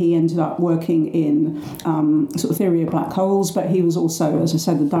 and then he ended up working in sort of theory of black holes, but he was also, as I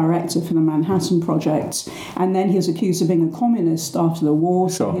said, the director for the Manhattan Project, and then he was accused of being a communist after the war,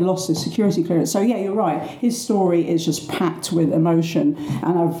 so he lost his security clearance. So yeah, you're right, his story is just packed with emotion,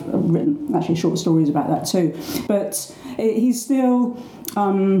 and I've written actually short stories about that too, but he's still...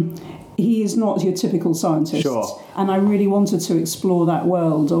 he is not your typical scientist. Sure. And I really wanted to explore that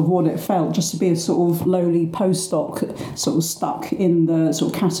world of what it felt just to be a sort of lowly postdoc, sort of stuck in the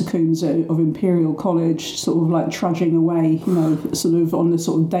sort of catacombs of Imperial College, sort of like trudging away, you know, sort of on the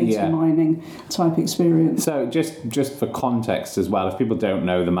sort of data mining type experience. So just for context as well, if people don't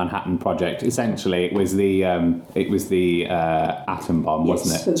know the Manhattan Project, essentially it was the atom bomb,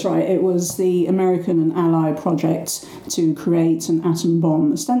 wasn't it? That's right. It was the American and Allied project to create an atom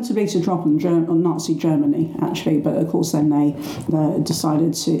bomb, ostensibly to drop on Nazi Germany, actually. But of course, then they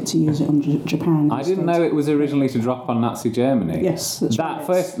decided to use it on Japan. I didn't know it was originally to drop on Nazi Germany. Yes, that's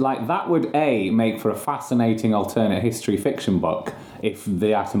right. That would make for a fascinating alternate history fiction book if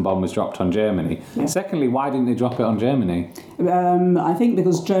the atom bomb was dropped on Germany. Yeah. Secondly, why didn't they drop it on Germany? I think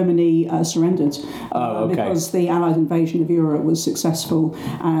because Germany surrendered. Okay. Because the Allied invasion of Europe was successful,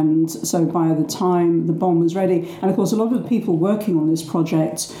 and so by the time the bomb was ready, and of course a lot of the people working on this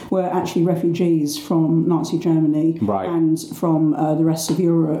project were actually refugees from Nazi Germany and from the rest of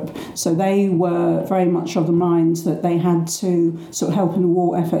Europe. So they were very much of the mind that they had to sort of help in the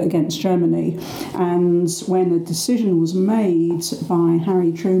war effort against Germany. And when a decision was made by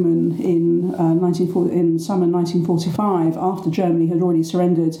Harry Truman in summer 1945, after Germany had already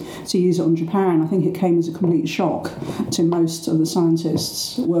surrendered, to use it on Japan, I think it came as a complete shock to most of the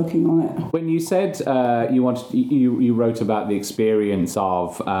scientists working on it. When you said you wrote about the experience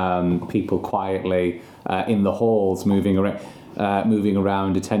of people quietly in the halls moving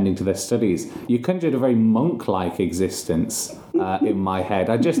around, attending to their studies, you conjured a very monk-like existence in my head.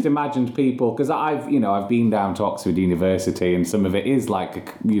 I just imagined people, because I've been down to Oxford University, and some of it is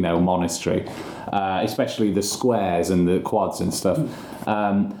like a monastery, especially the squares and the quads and stuff.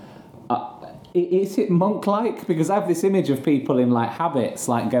 Is it monk-like? Because I have this image of people in like habits,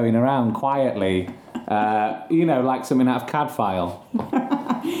 like going around quietly, like something out of CAD file.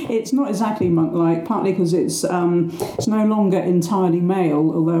 It's not exactly monk-like, partly because it's no longer entirely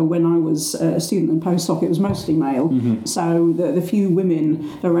male, although when I was a student and postdoc it was mostly male. Mm-hmm. So the few women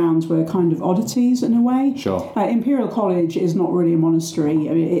around were kind of oddities in a way. Sure. Imperial College is not really a monastery.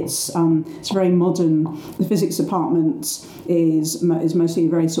 I mean, it's very modern. The physics department is mostly a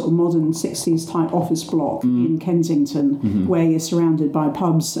very sort of modern 60s type office block in Kensington, where you're surrounded by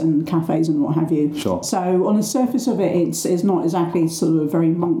pubs and cafes and what have you. Sure. So on the surface of it, it's not exactly sort of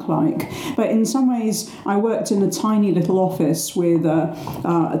very monk-like, but in some ways I worked in a tiny little office with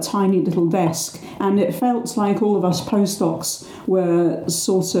a tiny little desk, and it felt like all of us postdocs were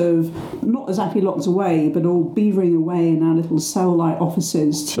sort of not exactly locked away, but all beavering away in our little cell-like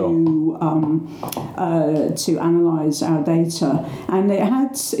offices to analyse our data. And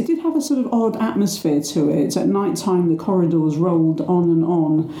it did have a sort of odd atmosphere to it. At night time the corridors rolled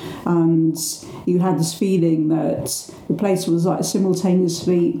on, and you had this feeling that the place was like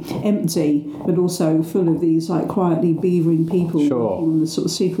simultaneously empty but also full of these like quietly beavering people working on the sort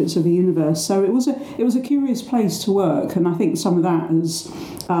of secrets of the universe. So it was a curious place to work, and I think some of that is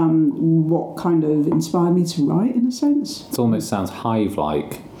what kind of inspired me to write, in a sense. It almost sounds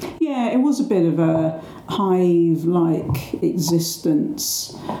hive-like. Yeah, it was a bit of a hive-like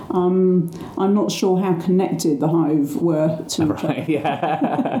existence. I'm not sure how connected the hive were to each other.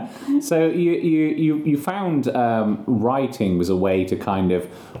 Yeah. So you found writing was a way to kind of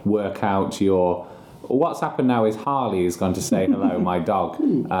work out your... What's happened now is Harley is going to say hello, my dog,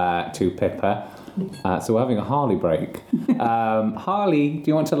 to Pippa. So we're having a Harley break. Harley,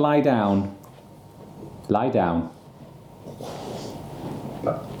 do you want to lie down? Lie down.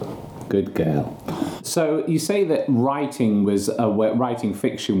 Good girl. So you say that writing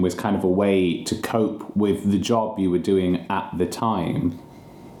fiction was kind of a way to cope with the job you were doing at the time.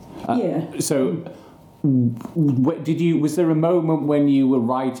 Yeah. So, was there a moment when you were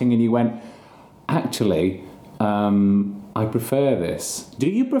writing and you went, actually, I prefer this? Do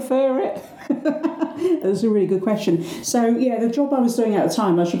you prefer it? That's a really good question. So, yeah, the job I was doing at the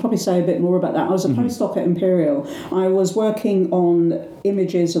time, I should probably say a bit more about that. I was a postdoc at Imperial. I was working on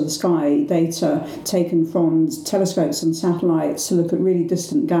images of the sky, data taken from telescopes and satellites to look at really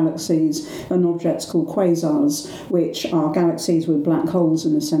distant galaxies and objects called quasars, which are galaxies with black holes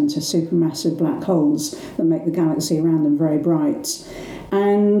in the centre, supermassive black holes that make the galaxy around them very bright.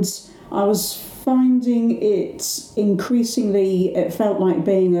 And I was finding it increasingly, it felt like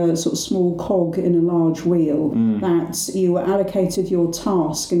being a sort of small cog in a large wheel, that you were allocated your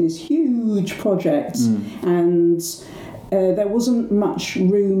task in this huge project, and there wasn't much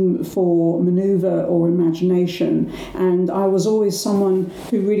room for manoeuvre or imagination, and I was always someone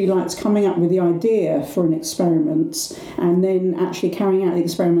who really liked coming up with the idea for an experiment, and then actually carrying out the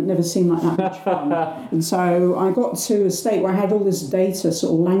experiment never seemed like that much fun. And so I got to a state where I had all this data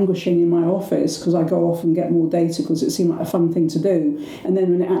sort of languishing in my office, because I go off and get more data because it seemed like a fun thing to do. And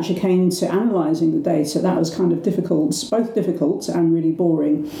then when it actually came to analysing the data, that was kind of difficult, both difficult and really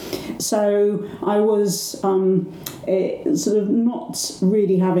boring. So I was sort of not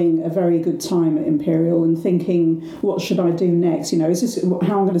really having a very good time at Imperial, and thinking, what should I do next? Is this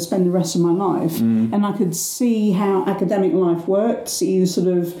how I'm going to spend the rest of my life? And I could see how academic life worked. You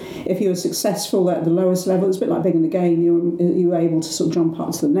sort of, if you were successful at the lowest level, it's a bit like being in the game, you were able to sort of jump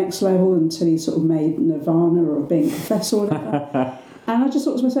up to the next level until you sort of made nirvana or being a professor or whatever. And I just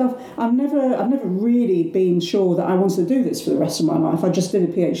thought to myself, I've never really been sure that I wanted to do this for the rest of my life. I just did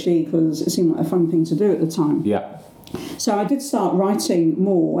a PhD because it seemed like a fun thing to do at the time. Yeah. So I did start writing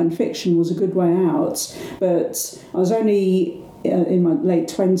more, and fiction was a good way out. But I was only in my late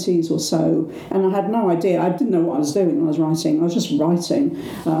 20s or so, and I had no idea. I didn't know what I was doing when I was writing. I was just writing,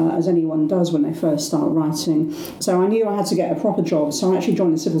 as anyone does when they first start writing. So I knew I had to get a proper job. So I actually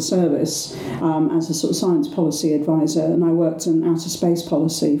joined the civil service as a sort of science policy advisor, and I worked in outer space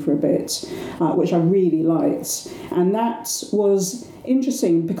policy for a bit, which I really liked. And that was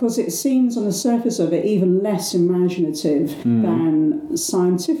interesting because it seems on the surface of it even less imaginative than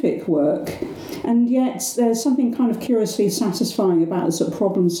scientific work, and yet there's something kind of curiously satisfying about the sort of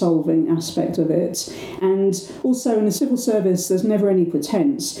problem-solving aspect of it. And also in the civil service, there's never any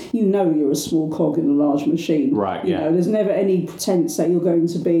pretense. You're a small cog in a large machine. Right, yeah. There's never any pretense that you're going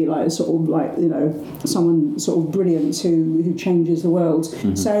to be someone sort of brilliant who changes the world.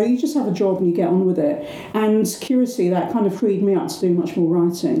 So you just have a job and you get on with it. And curiously, that kind of freed me up to do much more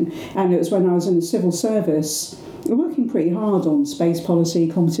writing. And it was when I was in the civil service, working pretty hard on space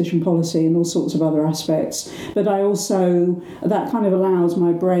policy, competition policy, and all sorts of other aspects. But that kind of allows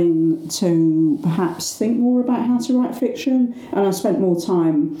my brain to perhaps think more about how to write fiction. And I spent more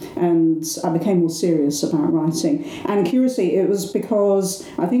time, and I became more serious about writing. And curiously, it was because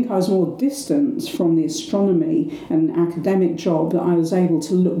I think I was more distant from the astronomy and academic job that I was able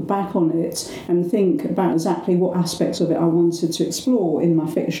to look back on it and think about exactly what aspects of it I wanted to explore in my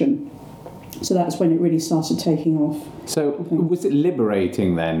fiction. So that's when it really started taking off. So was it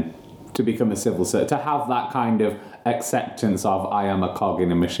liberating then to become a civil servant, to have that kind of acceptance of I am a cog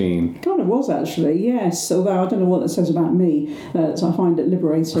in a machine? It kind of was, actually, yes. Although I don't know what that says about me. So I find it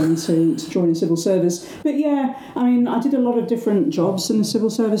liberating to join the civil service. But yeah, I mean, I did a lot of different jobs in the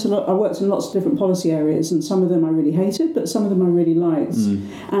civil service. I worked in lots of different policy areas, and some of them I really hated, but some of them I really liked.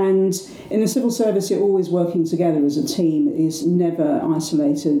 And in the civil service, you're always working together as a team. It's never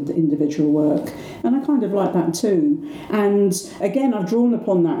isolated individual work. And I kind of like that too. And again, I've drawn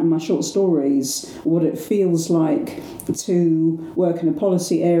upon that in my short stories, what it feels like to work in a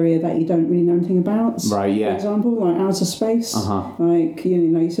policy area that you don't really know anything about. Right, yeah. For example, like outer space. Like,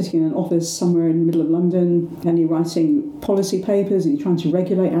 you're sitting in an office somewhere in the middle of London and you're writing policy papers and you're trying to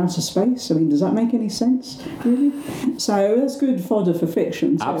regulate outer space. I mean, does that make any sense, really? So that's good fodder for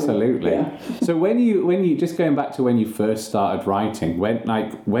fiction too. Absolutely. Yeah. So when you just going back to when you first started writing,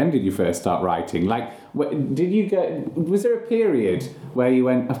 when did you first start writing? Was there a period where you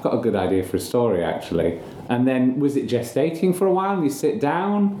went, I've got a good idea for a story, actually? And then was it gestating for a while and you sit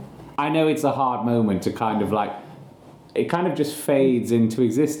down? I know it's a hard moment to kind of it kind of just fades into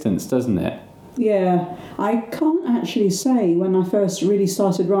existence, doesn't it? Yeah, I can't actually say when I first really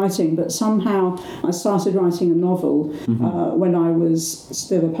started writing, but somehow I started writing a novel when I was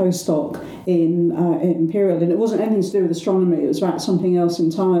still a postdoc in Imperial, and it wasn't anything to do with astronomy, it was about something else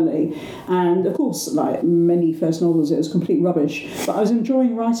entirely. And of course, like many first novels, it was complete rubbish, but I was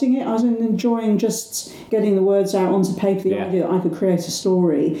enjoying writing it. I was enjoying just getting the words out onto paper, the idea that I could create a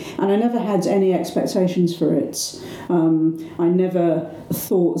story, and I never had any expectations for it. I never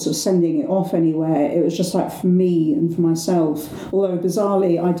thought of sending it off anywhere. It was just like for me and for myself. Although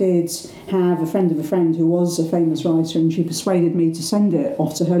bizarrely, I did have a friend of a friend who was a famous writer, and she persuaded me to send it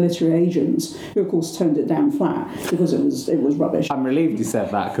off to her literary agent, who of course turned it down flat because it was rubbish. I'm relieved you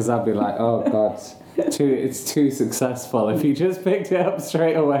said that, because I'd be like, oh God. It's too successful if you just picked it up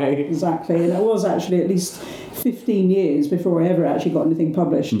straight away. Exactly, and it was actually at least 15 years before I ever actually got anything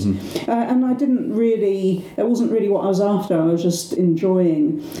published. And it wasn't really what I was after. I was just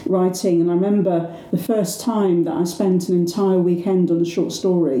enjoying writing. And I remember the first time that I spent an entire weekend on a short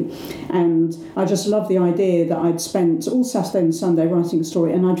story, and I just loved the idea that I'd spent all Saturday and Sunday writing a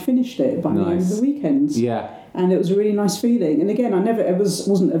story, and I'd finished it by the end of the weekend. Yeah. And it was a really nice feeling. And again, it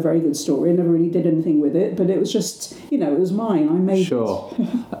wasn't a very good story. I never really did anything with it, but it was just, it was mine. I made it.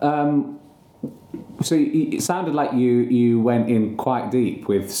 So it sounded like you went in quite deep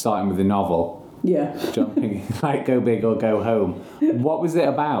with starting with the novel. Yeah. Jumping, like go big or go home. What was it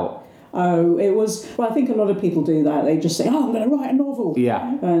about? Oh, it was... Well, I think a lot of people do that. They just say, I'm going to write a novel.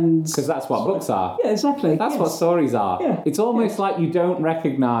 Yeah. And because that's what books are. Yeah, exactly. That's what stories are. Yeah. It's almost like you don't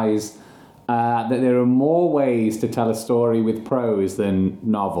recognise that there are more ways to tell a story with prose than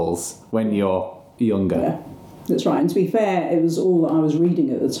novels when you're younger. Yeah. That's right. And to be fair, it was all that I was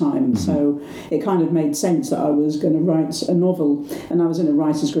reading at the time, so it kind of made sense that I was going to write a novel. And I was in a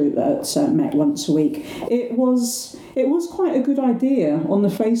writers' group that met once a week. It was quite a good idea on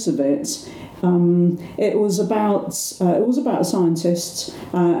the face of it. It was about a scientist,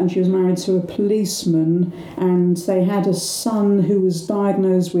 and she was married to a policeman, and they had a son who was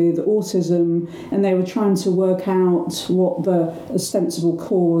diagnosed with autism, and they were trying to work out what the ostensible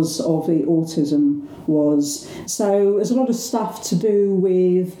cause of the autism was. So there's a lot of stuff to do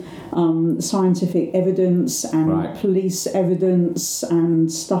with scientific evidence and police evidence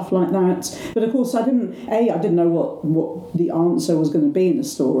and stuff like that. But of course, I didn't know what the answer was going to be in the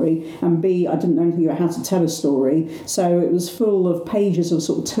story, and B, I didn't know anything about how to tell a story. So it was full of pages of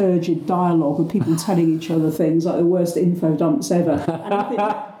sort of turgid dialogue with people telling each other things like the worst info dumps ever.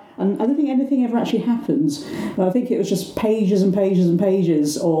 And I don't think anything ever actually happened. I think it was just pages and pages and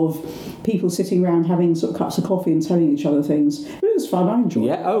pages of people sitting around having sort of cups of coffee and telling each other things. But it was fun. I enjoyed it.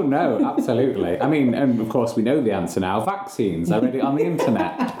 Yeah, oh no, absolutely. I mean, and of course we know the answer now. Vaccines. I read it on the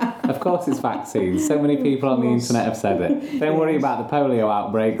internet. Of course it's vaccines. So many people on the internet have said it. Don't worry about the polio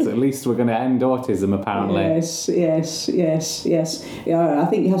outbreaks. At least we're going to end autism, apparently. Yes. Yeah, I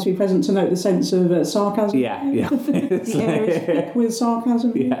think you have to be present to note the sense of sarcasm. Yeah. It's thick with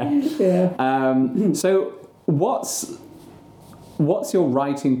sarcasm. Yeah. So what's your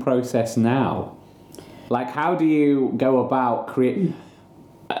writing process now? Like, how do you go about creating...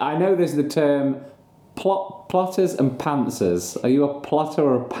 I know there's the term plotters and pantsers. Are you a plotter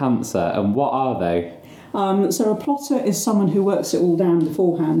or a pantser, and what are they? So a plotter is someone who works it all down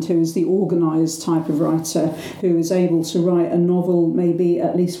beforehand, who is the organised type of writer, who is able to write a novel maybe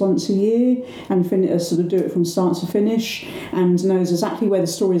at least once a year and sort of do it from start to finish, and knows exactly where the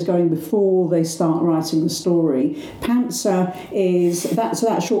story is going before they start writing the story. Pantser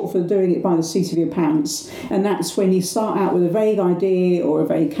that's short for doing it by the seat of your pants, and that's when you start out with a vague idea or a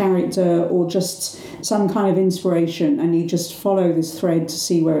vague character or just some kind of inspiration, and you just follow this thread to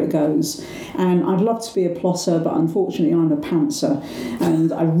see where it goes. And I'd love to be a plotter, but unfortunately I'm a pantser,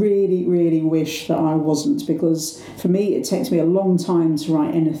 and I really, really wish that I wasn't, because for me it takes me a long time to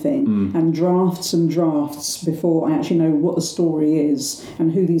write anything, and drafts before I actually know what the story is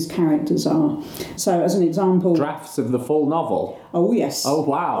and who these characters are. So as an example... Drafts of the full novel? Oh yes. Oh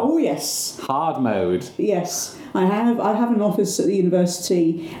wow. Oh yes. Hard mode. Yes. I have an office at the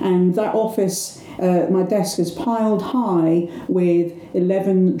university, and that office, my desk is piled high with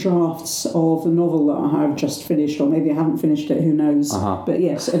 11 drafts of the novel that I have just finished, or maybe I haven't finished it, who knows. But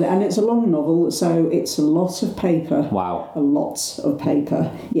yes, and it's a long novel, so it's a lot of paper. Wow. A lot of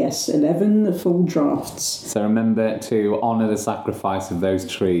paper. Yes, 11 full drafts. So remember to honour the sacrifice of those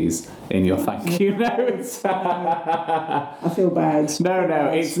trees in your thank you notes. I feel bad. No,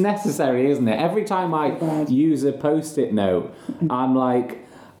 it's necessary, isn't it? Every time I use a post-it note, I'm like,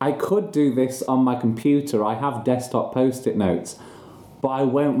 I could do this on my computer. I have desktop post-it notes, but I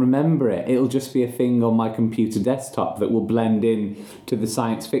won't remember it. It'll just be a thing on my computer desktop that will blend in to the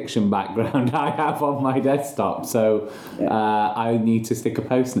science fiction background I have on my desktop. So I need to stick a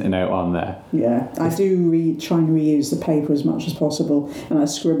post-it note on there. Yeah, I do try and reuse the paper as much as possible, and I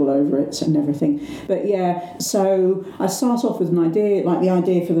scribble over it and everything. But yeah, so I start off with an idea, like the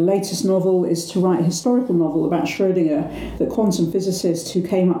idea for the latest novel is to write a historical novel about Schrödinger, the quantum physicist who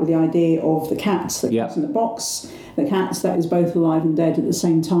came up with the idea of the cat that goes in the box. a cat that is both alive and dead at the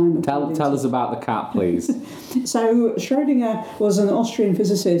same time. Tell us about the cat, please. So Schrödinger was an Austrian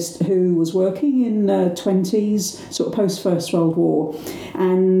physicist who was working in the 20s, sort of post-First World War,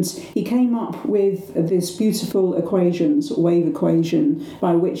 and he came up with this beautiful equation, sort of wave equation,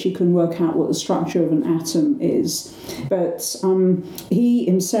 by which you can work out what the structure of an atom is. But he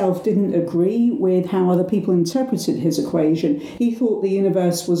himself didn't agree with how other people interpreted his equation. He thought the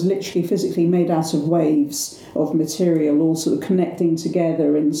universe was literally physically made out of waves of material, all sort of connecting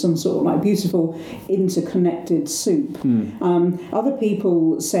together in some sort of like beautiful interconnected soup. Other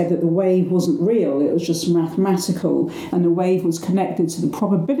people said that the wave wasn't real, it was just mathematical, and the wave was connected to the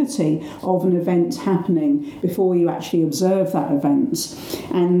probability of an event happening before you actually observe that event.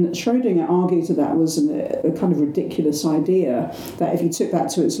 And Schrödinger argued that was a kind of ridiculous idea, that if you took that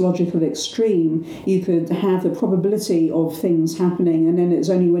to its logical extreme, you could have the probability of things happening, and then it's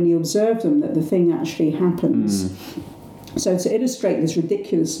only when you observe them that the thing actually happens. So to illustrate this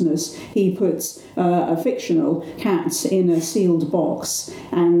ridiculousness, he puts a fictional cat in a sealed box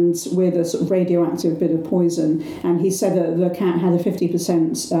and with a sort of radioactive bit of poison. And he said that the cat had a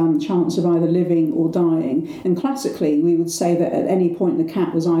 50% chance of either living or dying. And classically, we would say that at any point the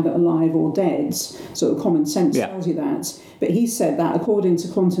cat was either alive or dead. Sort of common sense tells you that. But he said that according to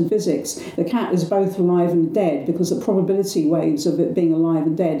quantum physics, the cat is both alive and dead because the probability waves of it being alive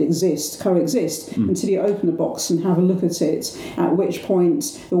and dead coexist until you open the box and have a look at it, at which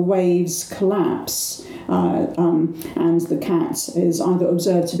point the waves collapse and the cat is either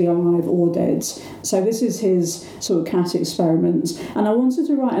observed to be alive or dead. So this is his sort of cat experiment. And I wanted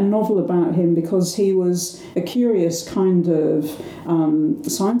to write a novel about him because he was a curious kind of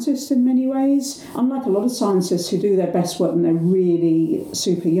scientist in many ways. Unlike a lot of scientists who do their best work when they're really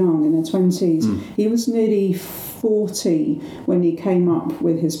super young, in their 20s, he was nearly 40 when he came up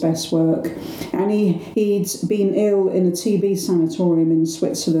with his best work. And he'd been ill in a TB sanatorium in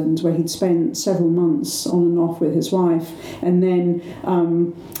Switzerland where he'd spent several months on and off with his wife, and then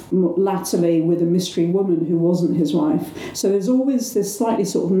latterly with a mystery woman who wasn't his wife. So there's always this slightly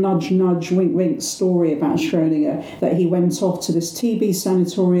sort of nudge, wink story about Schrödinger, that he went off to this TB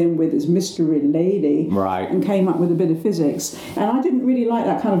sanatorium with his mystery lady and came up with a bit of physics. And I didn't really like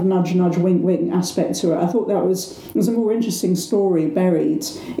that kind of nudge, wink aspect to it. I thought that was a more interesting story buried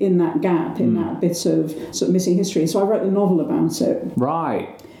in that gap, in that bit of sort of missing history. So I wrote a novel about it.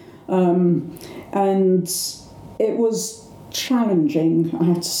 And it was challenging, I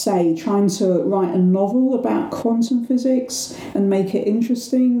have to say, trying to write a novel about quantum physics and make it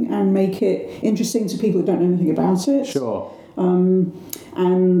interesting to people who don't know anything about it. Sure.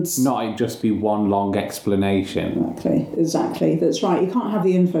 And not just be one long explanation. Exactly. That's right. You can't have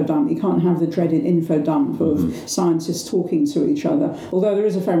the info dump. You can't have the dreaded info dump of scientists talking to each other. Although there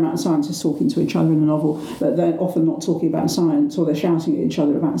is a fair amount of scientists talking to each other in the novel, but they're often not talking about science, or they're shouting at each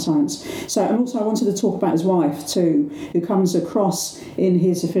other about science. So, and also I wanted to talk about his wife too, who comes across in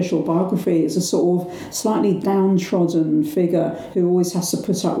his official biography as a sort of slightly downtrodden figure who always has to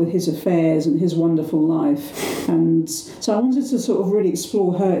put up with his affairs and his wonderful life. And so I wanted to sort of really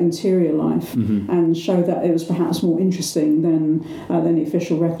explore her interior life and show that it was perhaps more interesting than the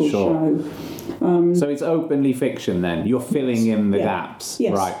official records show. So it's openly fiction then? You're filling in the gaps?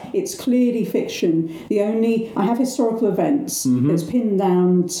 Yes, right. It's clearly fiction. I have historical events that's pinned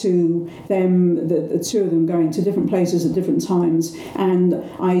down to them, the two of them going to different places at different times, and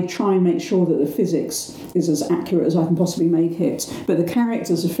I try and make sure that the physics is as accurate as I can possibly make it. But the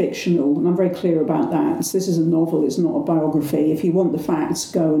characters are fictional, and I'm very clear about that. So this is a novel, it's not a biography. If you want the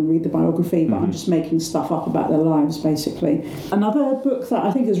facts, go and read the biography, but I'm just making stuff up about their lives, basically. Another book that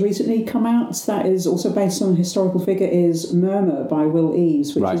I think has recently come out that is also based on a historical figure is Murmur by Will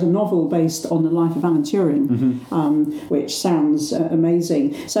Eaves, which is a novel based on the life of Alan Turing, which sounds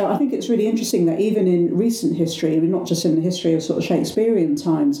amazing. So I think it's really interesting that even in recent history, I mean, not just in the history of sort of Shakespearean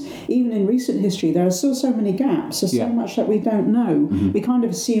times, even in recent history, there are still so many gaps. There's so much that we don't know. We kind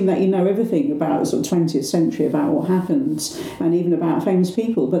of assume that you know everything about the sort of 20th century, about what happens, and even about famous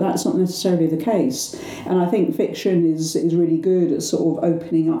people, but that's not necessarily the case. And I think fiction is really good at sort of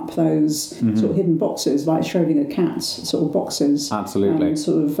opening up those sort of hidden boxes, like Schrödinger cats sort of boxes. Absolutely. And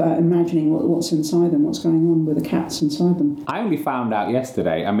sort of imagining what's inside them, what's going on with the cats inside them. I only found out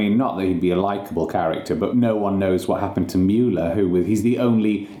yesterday, I mean, not that he'd be a likeable character, but no one knows what happened to Müller, he's the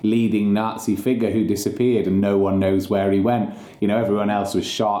only leading Nazi figure who disappeared, and no one knows where he went. You know, everyone else was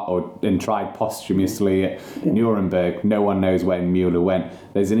shot and tried posthumously at Nuremberg. No one knows where Müller went.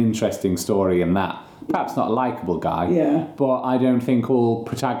 There's an interesting story in that. Perhaps not a likeable guy, but I don't think all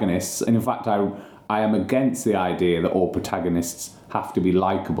protagonists, and in fact I I am against the idea that all protagonists have to be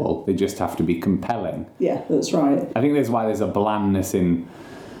likeable. They just have to be compelling. Yeah, that's right. I think that's why there's a blandness in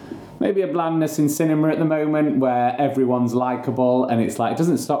cinema at the moment, where everyone's likeable, and it's like, it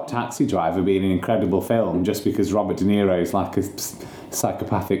doesn't stop Taxi Driver being an incredible film just because Robert De Niro is like a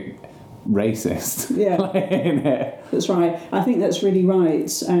psychopathic racist. Yeah, in it. That's right. I think that's really right,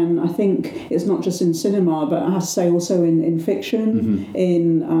 and I think it's not just in cinema, but I have to say also in fiction,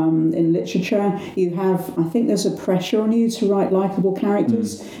 in literature, you have. I think there's a pressure on you to write likeable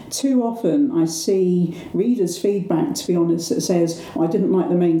characters. Too often, I see readers' feedback, to be honest, that says, "I didn't like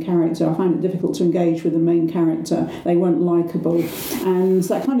the main character. I found it difficult to engage with the main character. They weren't likeable," and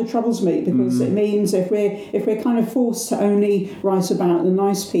that kind of troubles me because it means if we're kind of forced to only write about the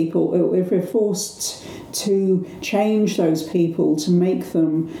nice people, if we're forced to change those people to make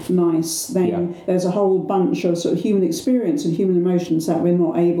them nice, then there's a whole bunch of sort of human experience and human emotions that we're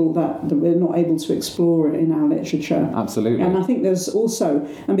not able to explore in our literature. Absolutely. And I think there's also,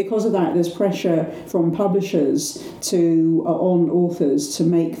 and because of that, there's pressure from publishers on authors to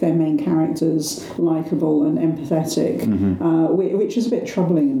make their main characters likeable and empathetic, which is a bit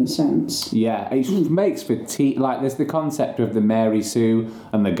troubling in a sense. Yeah, it makes for like there's the concept of the Mary Sue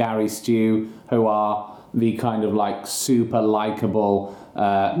and the Gary Stew, who are the kind of like super likeable,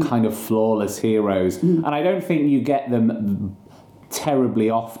 kind of flawless heroes. And I don't think you get them terribly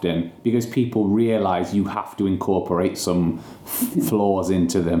often because people realise you have to incorporate some flaws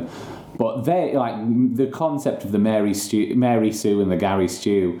into them. But they like the concept of the Mary Sue and the Gary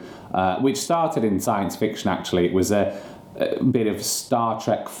Stew, which started in science fiction. Actually, it was a bit of Star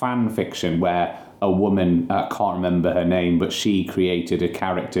Trek fan fiction where a woman, I can't remember her name, but she created a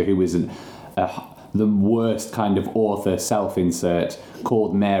character who was the worst kind of author self-insert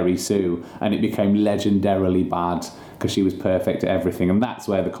called Mary Sue, and it became legendarily bad because she was perfect at everything, and that's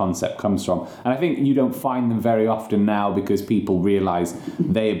where the concept comes from. And I think you don't find them very often now because people realise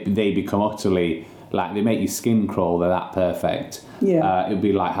they become utterly, like, they make your skin crawl, they're that perfect. Yeah. It'd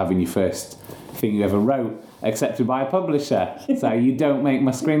be like having your first thing you ever wrote accepted by a publisher. So you don't make my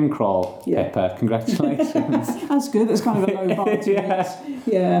skin crawl, Pippa. Congratulations. That's good. That's kind of a low bar to meet.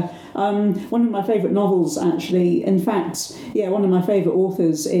 Yeah. One of my favourite novels, actually, in fact, one of my favourite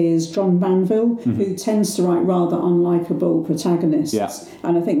authors is John Banville, who tends to write rather unlikable protagonists. Yeah.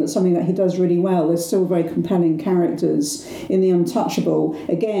 And I think that's something that he does really well. There's still very compelling characters in The Untouchable.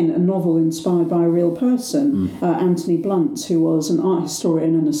 Again, a novel inspired by a real person, Anthony Blunt, who was an art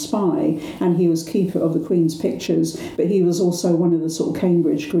historian and a spy, and he was keeper of the Queen's pictures, but he was also one of the sort of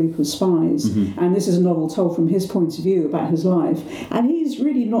Cambridge group of spies. And this is a novel told from his point of view about his life. And he's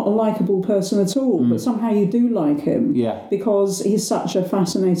really not a likeable person at all, but somehow you do like him because he's such a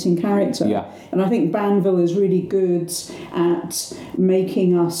fascinating character. And I think Banville is really good at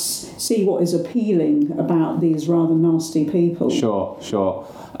making us see what is appealing about these rather nasty people. Sure.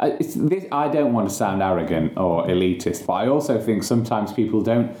 I don't want to sound arrogant or elitist, but I also think sometimes people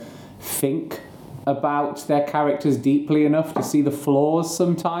don't think about their characters deeply enough to see the flaws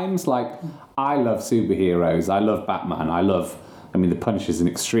sometimes. Like, I love superheroes. I love Batman. The Punisher's an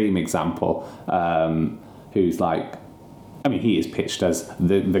extreme example, who's like, he is pitched as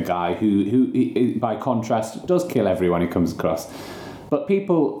the guy who, by contrast, does kill everyone he comes across. But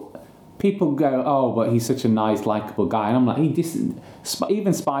people go, oh, but he's such a nice, likeable guy. And I'm like,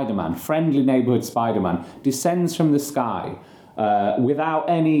 even Spider-Man, friendly neighbourhood Spider-Man, descends from the sky without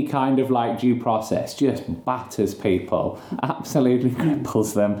any kind of like due process, just batters people, absolutely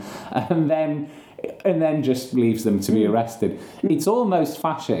cripples them, and then just leaves them to be arrested. It's almost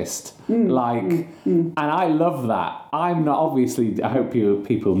fascist, and I love that. I'm not, obviously, I hope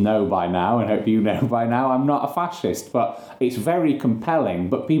people know by now, and hope you know by now, I'm not a fascist, but it's very compelling,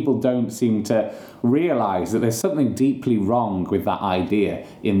 but people don't seem to realise that there's something deeply wrong with that idea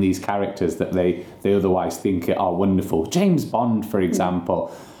in these characters that they otherwise think are wonderful. James Bond, for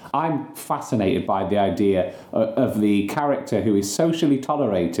example. I'm fascinated by the idea of the character who is socially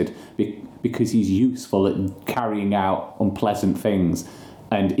tolerated because he's useful at carrying out unpleasant things.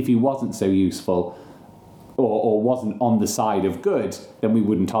 And if he wasn't so useful or wasn't on the side of good, then we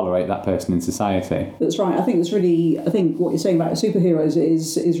wouldn't tolerate that person in society. That's right. I think what you're saying about superheroes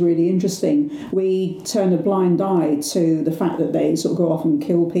is really interesting. We turn a blind eye to the fact that they sort of go off and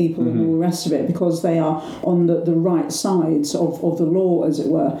kill people and all the rest of it because they are on the right sides of the law, as it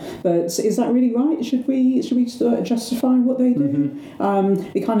were. But is that really right? Should we justify what they do?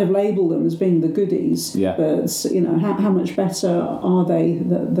 We kind of label them as being the goodies, but how much better are they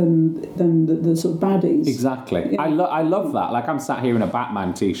than the sort of baddies? Exactly. Exactly. Yeah. I love that. Like, I'm sat here in a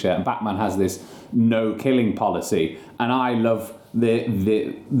Batman t-shirt, and Batman has this no killing policy, and I love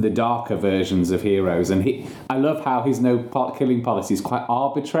the darker versions of heroes, and I love how his killing policy is quite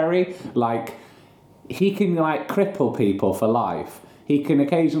arbitrary. Like, he can like cripple people for life. He can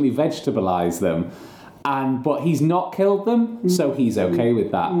occasionally vegetabilize them. But he's not killed them, so he's okay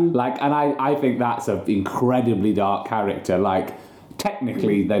with that. Like, and I think that's an incredibly dark character. Like,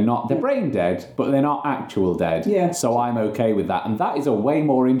 technically they're brain dead, but they're not actual dead. Yeah. So I'm okay with that. And that is a way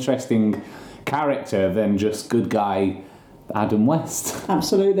more interesting character than just good guy Adam West.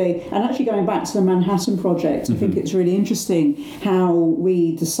 Absolutely. And actually going back to the Manhattan Project, I think it's really interesting how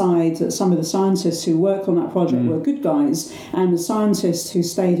we decide that some of the scientists who work on that project were good guys, and the scientists who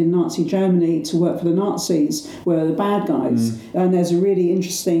stayed in Nazi Germany to work for the Nazis were the bad guys. And there's a really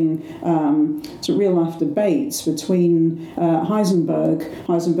interesting sort of real-life debate between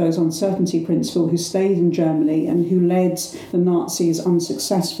Heisenberg's uncertainty principle, who stayed in Germany and who led the Nazis'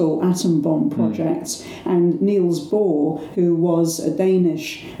 unsuccessful atom bomb project, and Niels Bohr, who was a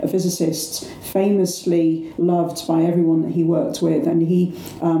Danish physicist, famously loved by everyone that he worked with, and he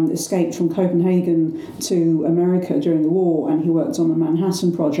escaped from Copenhagen to America during the war, and he worked on the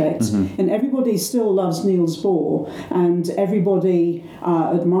Manhattan Project. And everybody still loves Niels Bohr, and everybody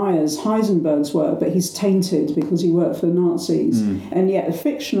admires Heisenberg's work, but he's tainted because he worked for the Nazis. And yet the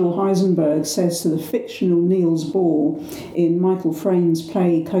fictional Heisenberg says to the fictional Niels Bohr in Michael Frayn's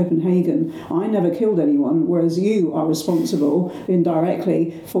play Copenhagen, I never killed anyone, whereas you are responsible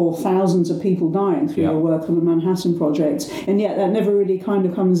indirectly for thousands of people dying through your work on the Manhattan Project. And yet that never really kind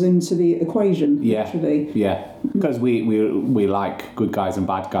of comes into the equation, actually. Yeah, because we like good guys and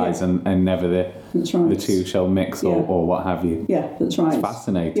bad guys, and never the two shall mix or what have you. Yeah, that's right. It's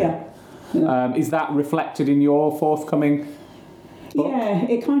fascinating. Yeah. Is that reflected in your forthcoming book? Yeah,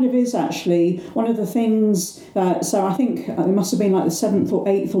 it kind of is, actually. One of the things so I think it must have been like the 7th or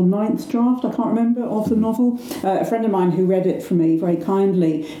 8th or 9th draft, I can't remember, of the novel. A friend of mine who read it for me very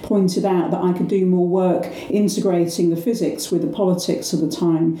kindly pointed out that I could do more work integrating the physics with the politics of the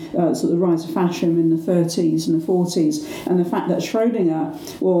time, so the rise of fascism in the 30s and the 40s, and the fact that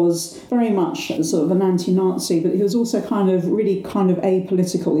Schrödinger was very much sort of an anti-Nazi, but he was also really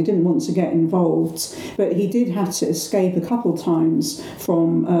apolitical. He didn't want to get involved, but he did have to escape a couple times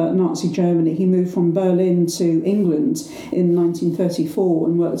from Nazi Germany. He moved from Berlin to England in 1934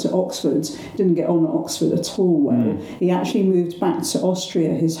 and worked at Oxford. Didn't get on at Oxford at all well. He actually moved back to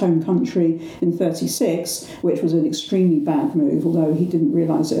Austria, his home country, in 36, which was an extremely bad move, although he didn't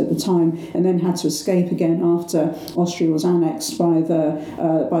realise it at the time, and then had to escape again after Austria was annexed by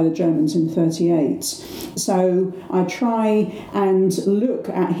the Germans in 38. So I try and look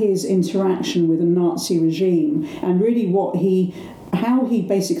at his interaction with the Nazi regime, and really how he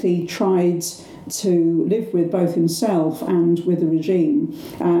basically tried to live with both himself and with the regime,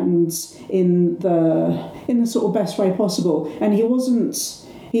 and in the sort of best way possible. And he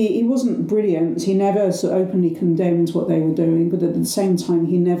wasn't brilliant. He never sort of openly condemned what they were doing, but at the same time,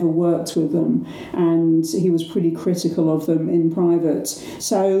 he never worked with them, and he was pretty critical of them in private.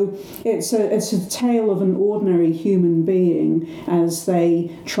 So it's a tale of an ordinary human being as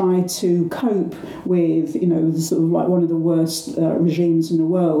they try to cope with, sort of like one of the worst regimes in the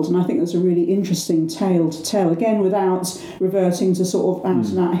world. And I think that's a really interesting tale to tell, again, without reverting to sort of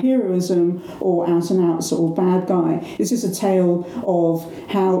out-and-out heroism or out-and-out sort of bad guy. This is a tale of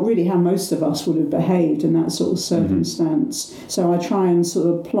how most of us would have behaved in that sort of circumstance. So I try and sort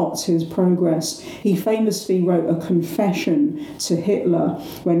of plot his progress. He famously wrote a confession to Hitler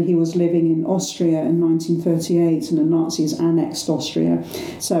when he was living in Austria in 1938, and the Nazis annexed Austria.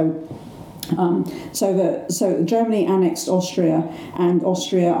 So Germany annexed Austria, and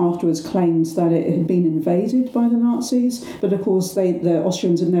Austria afterwards claimed that it had been invaded by the Nazis, but of course the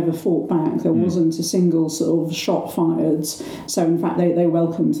Austrians had never fought back. There wasn't a single sort of shot fired. So in fact they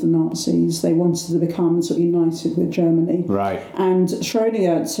welcomed the Nazis. They wanted to become sort of united with Germany. Right. And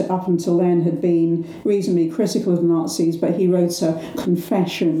Schrödinger up until then had been reasonably critical of the Nazis, but he wrote a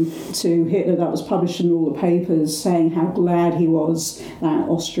confession to Hitler that was published in all the papers, saying how glad he was that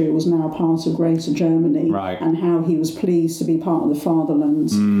Austria was now part of Greater Germany, right, and how he was pleased to be part of the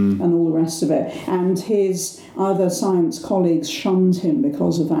fatherland and all the rest of it. And his other science colleagues shunned him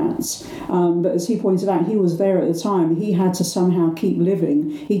because of that. But as he pointed out, he was there at the time. He had to somehow keep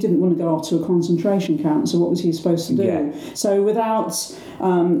living. He didn't want to go off to a concentration camp, so what was he supposed to do? Yeah. So without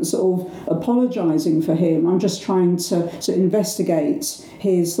sort of apologising for him, I'm just trying to investigate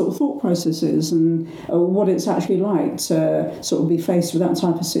his sort of thought processes and what it's actually like to sort of be faced with that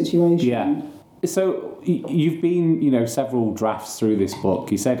type of situation. Yeah. So you've been, several drafts through this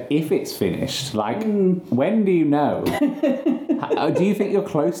book. You said if it's finished, when do you know? Do you think you're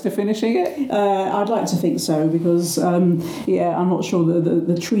close to finishing it? I'd like to think so because, I'm not sure that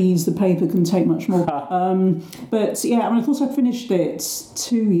the trees, the paper can take much more. But yeah, of course I finished it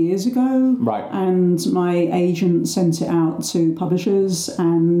 2 years ago. Right. And my agent sent it out to publishers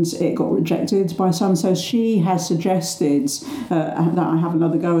and it got rejected by some. So she has suggested that I have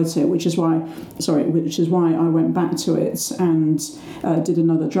another go at it, which is why I went back to it and did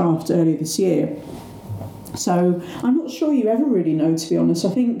another draft earlier this year. So I'm not sure you ever really know, to be honest. I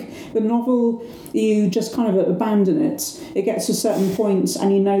think the novel, you just kind of abandon it. It gets to certain points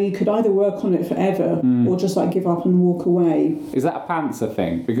and you could either work on it forever or just give up and walk away. Is that a pantser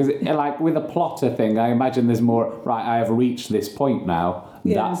thing? Because with a plotter thing, I imagine there's more, right, I have reached this point now.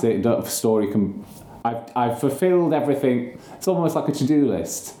 Yeah. That's it. The story I've fulfilled everything. It's almost like a to-do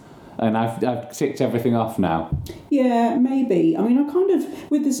list. And I've ticked everything off now. Yeah, maybe. I kind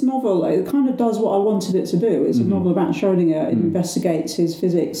of, with this novel, it kind of does what I wanted it to do. It's a novel about Schrödinger. It investigates his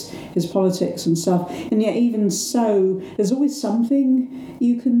physics, his politics and stuff. And yet even so, there's always something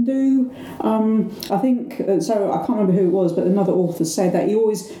you can do. I think, so I can't remember who it was, but another author said that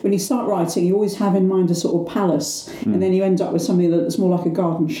when you start writing, you always have in mind a sort of palace. And then you end up with something that's more like a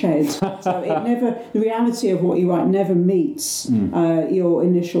garden shed. So the reality of what you write never meets your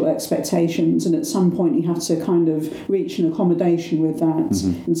initial expectations, and at some point you have to kind of reach an accommodation with that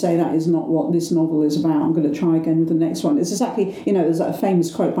and say that is not what this novel is about. I'm going to try again with the next one. It's exactly, there's that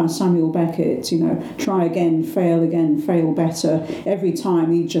famous quote by Samuel Beckett, try again, fail better. Every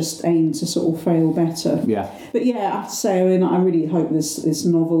time you just aim to sort of fail better. Yeah. But yeah, I have to say, I really hope this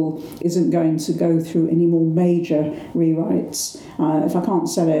novel isn't going to go through any more major rewrites. If I can't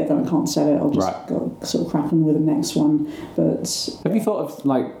sell it, then I can't sell it. I'll just go sort of crack on with the next one. But have you thought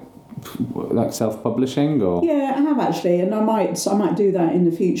of self-publishing or? Yeah, I have actually, and I might do that in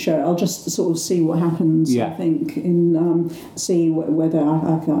the future. I'll just sort of see what happens. Yeah. I think see whether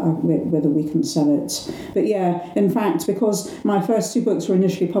whether we can sell it. But yeah, in fact, because my first 2 books were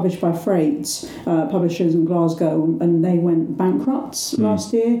initially published by Freight publishers in Glasgow, and they went bankrupt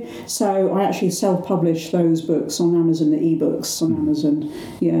last year. So I actually self-published those books on Amazon, the ebooks on Amazon.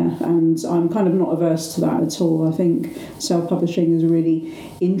 Yeah, and I'm kind of not averse to that at all. I think self-publishing is really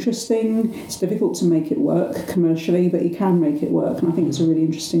interesting. It's difficult to make it work commercially, but you can make it work, and I think it's a really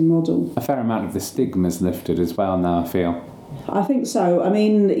interesting model. A fair amount of the stigma's lifted as well now, I feel. I think so.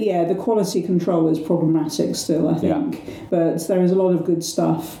 The quality control is problematic still, I think, but there is a lot of good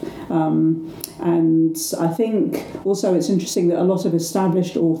stuff. And I think also it's interesting that a lot of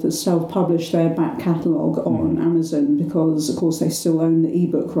established authors self-publish their back catalogue on Amazon because, of course, they still own the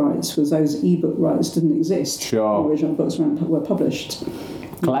ebook rights because those ebook rights didn't exist. Sure. The original books were published.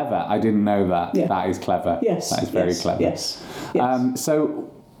 Clever. I didn't know that. Yeah. That is clever. Yes. That is very clever. Yes. So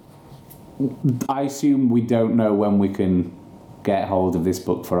I assume we don't know when we can get hold of this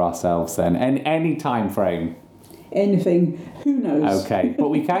book for ourselves then. Any time frame? Anything. Who knows? Okay. But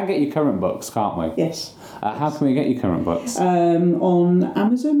we can get your current books, can't we? Yes. How can we get your current books? On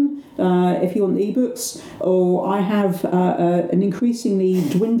Amazon, if you want the ebooks, or I have an increasingly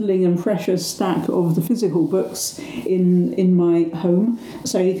dwindling and precious stack of the physical books in my home.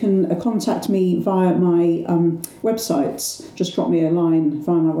 So you can contact me via my websites. Just drop me a line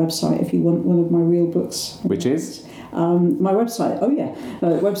via my website if you want one of my real books. Which is? My website,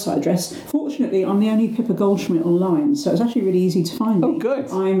 website address. Fortunately, I'm the only Pippa Goldschmidt online, so it's actually really easy to find me. Oh,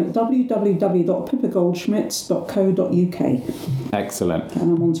 good. I'm www.pippagoldschmidt.co.uk. Excellent.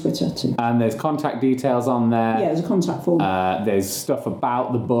 And I'm on Twitter too. And there's contact details on there. Yeah, there's a contact form. There's stuff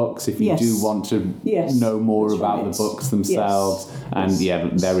about the books if you do want to know more about the books themselves. Yes. And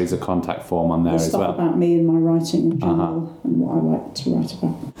there is a contact form on there there's as stuff well. about me and my writing in general and what I like to write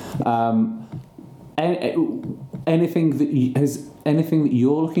about. Anything that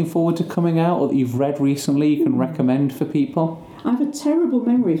you're looking forward to coming out or that you've read recently you can recommend for people? I have a terrible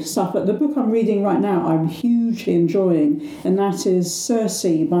memory for stuff, but the book I'm reading right now I'm hugely enjoying, and that is Circe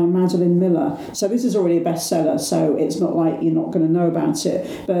by Madeline Miller. So this is already a bestseller, so it's not like you're not going to know about it,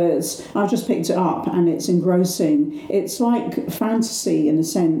 but I've just picked it up and it's engrossing. It's like fantasy in a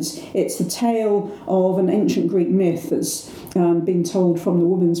sense. It's the tale of an ancient Greek myth that's been told from the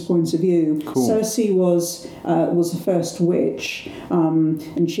woman's point of view. Cool. Circe was the first witch,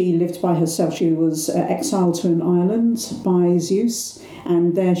 and she lived by herself. She was exiled to an island by Zeus,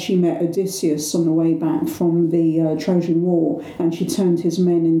 and there she met Odysseus on the way back from the Trojan War, and she turned his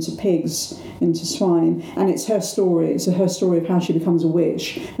men into pigs, into swine. And it's her story. It's her story of how she becomes a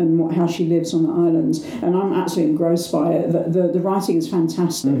witch and how she lives on the island. And I'm absolutely engrossed by it. The writing is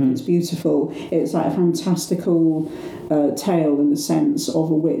fantastic. It's beautiful. It's like a fantastical tale in the sense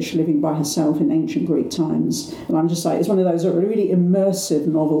of a witch living by herself in ancient Greek times. And I'm just like, it's one of those really immersive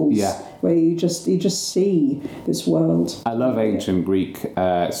novels where you just see this world. I love ancient Greek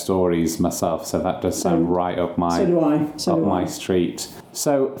stories myself, so that does sound right up my my street.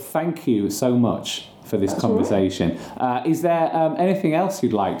 So thank you so much for this conversation. Right. Is there anything else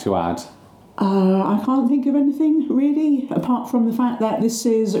you'd like to add? I can't think of anything really, apart from the fact that this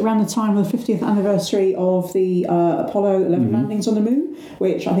is around the time of the 50th anniversary of the Apollo 11 landings on the moon,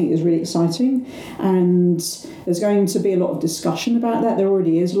 which I think is really exciting. And there's going to be a lot of discussion about that. There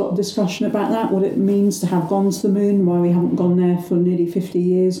already is a lot of discussion about that, what it means to have gone to the moon, why we haven't gone there for nearly 50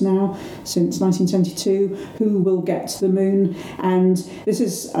 years now, since 1972, who will get to the moon. And this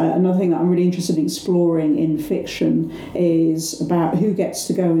is another thing that I'm really interested in exploring in fiction, is about who gets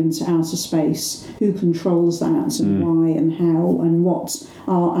to go into outer space. Who controls that, and why, and how, and what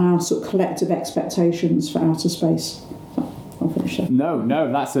are our sort of collective expectations for outer space? So I'll finish there.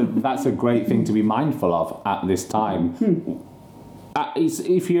 No, that's a great thing to be mindful of at this time.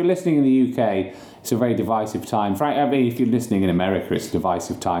 If you're listening in the UK, it's a very divisive time. I mean, if you're listening in America, it's a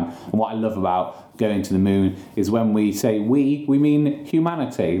divisive time. And what I love about going to the moon is when we say we mean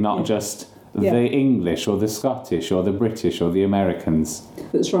humanity, not just the English or the Scottish or the British or the Americans.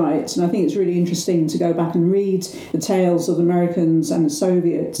 That's right. And I think it's really interesting to go back and read the tales of the Americans and the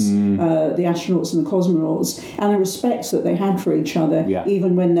Soviets, the astronauts and the cosmonauts, and the respect that they had for each other,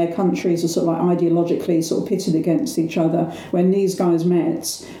 even when their countries are sort of like ideologically sort of pitted against each other. When these guys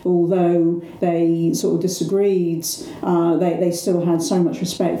met, although they sort of disagreed, they still had so much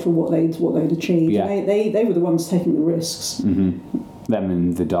respect for what they'd achieved. Yeah. They were the ones taking the risks. Them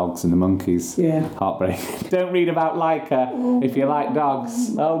and the dogs and the monkeys. Yeah. Heartbreak. Don't read about Laika if you like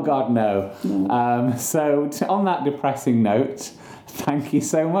dogs. Oh, God, no. So on that depressing note, thank you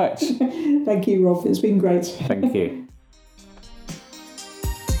so much. Thank you, Rob. It's been great. Thank you.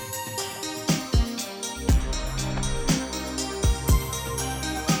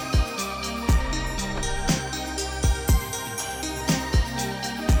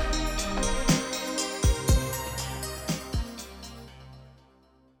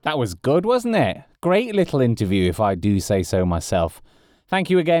 That was good, wasn't it? Great little interview, if I do say so myself. Thank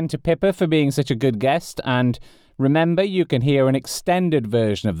you again to Pippa for being such a good guest, and remember you can hear an extended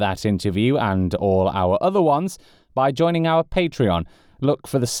version of that interview and all our other ones by joining our Patreon. Look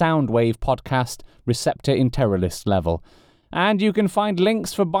for the Soundwave podcast, Receptor Interralist level. And you can find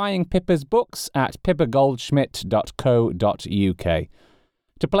links for buying Pippa's books at pippagoldschmidt.co.uk.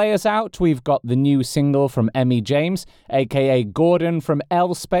 To play us out, we've got the new single from Emmy James, aka Gordon from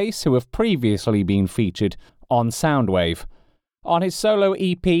L-Space, who have previously been featured on Soundwave. On his solo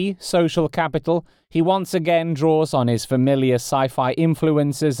EP, Social Capital, he once again draws on his familiar sci-fi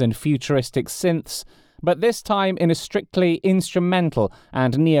influences and futuristic synths, but this time in a strictly instrumental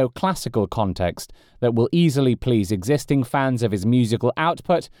and neoclassical context that will easily please existing fans of his musical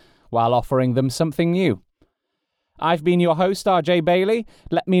output while offering them something new. I've been your host, RJ Bailey.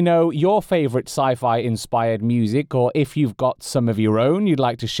 Let me know your favourite sci-fi inspired music, or if you've got some of your own you'd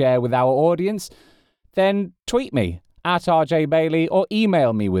like to share with our audience, then tweet me at RJ Bailey or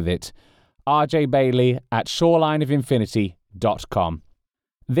email me with it, rjbailey@shorelineofinfinity.com.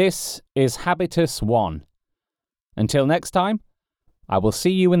 This is Habitus 1. Until next time, I will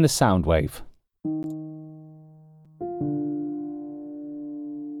see you in the Soundwave.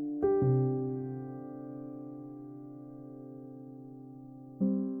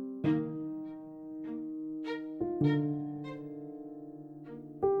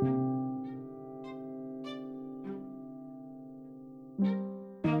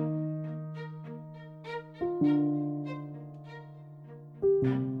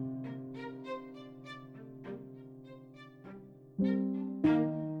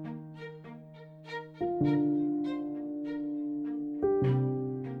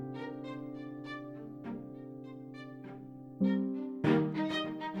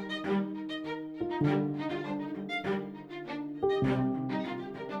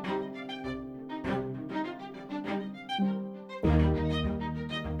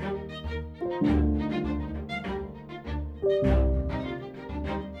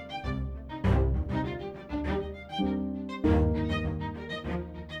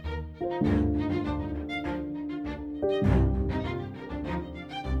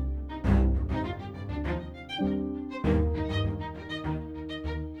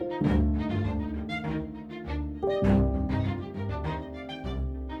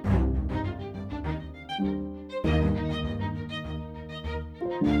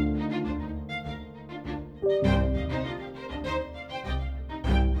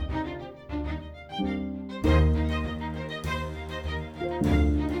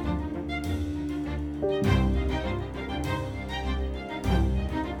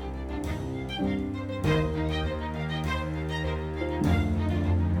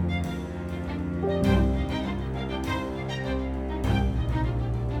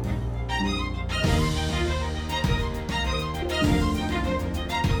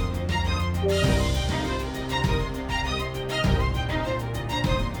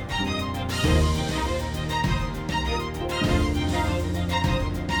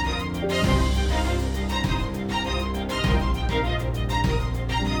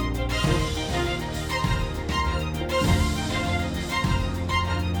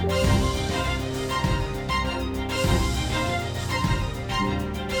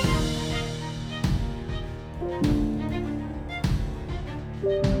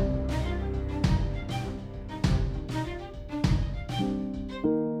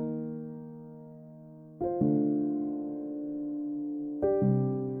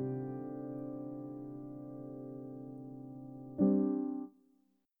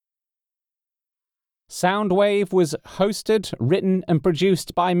 Soundwave was hosted, written and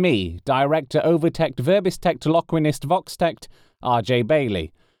produced by me, Director Overtect Verbis Tectoloquinist Voxtect, RJ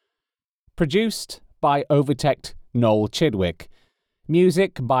Bailey. Produced by Overtect Noel Chidwick.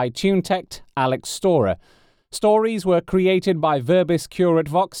 Music by TuneTect Alex Storer. Stories were created by Verbis Curate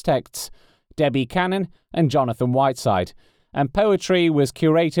Voxtects, Debbie Cannon and Jonathan Whiteside. And poetry was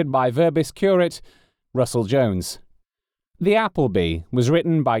curated by Verbis Curate Russell Jones. The Applebee was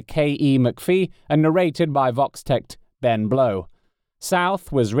written by K.E. McPhee and narrated by Voxtect Ben Blow.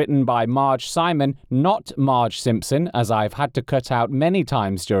 South was written by Marge Simon, not Marge Simpson, as I've had to cut out many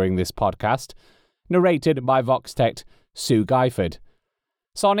times during this podcast. Narrated by Voxtect Sue Guyford.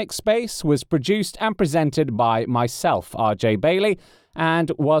 Sonic Space was produced and presented by myself, RJ Bailey,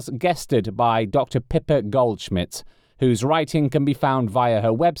 and was guested by Dr. Pippa Goldschmidt, whose writing can be found via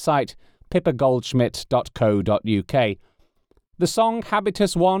her website, pippagoldschmidt.co.uk. The song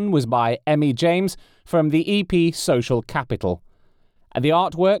Habitus 1 was by Emmy James from the EP Social Capital. And the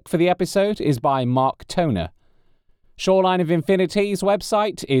artwork for the episode is by Mark Toner. Shoreline of Infinity's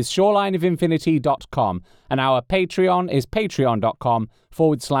website is shorelineofinfinity.com, and our Patreon is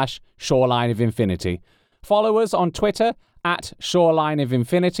patreon.com/Shoreline of Infinity. Follow us on Twitter at Shoreline of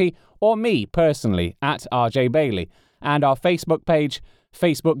Infinity, or me personally at RJ Bailey, and our Facebook page,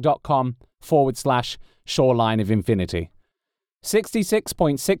 facebook.com/Shoreline of Infinity.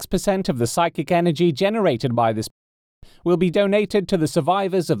 66.6% of the psychic energy generated by this will be donated to the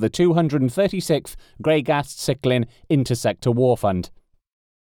survivors of the 236th Greygast Cyclin Intersector War Fund.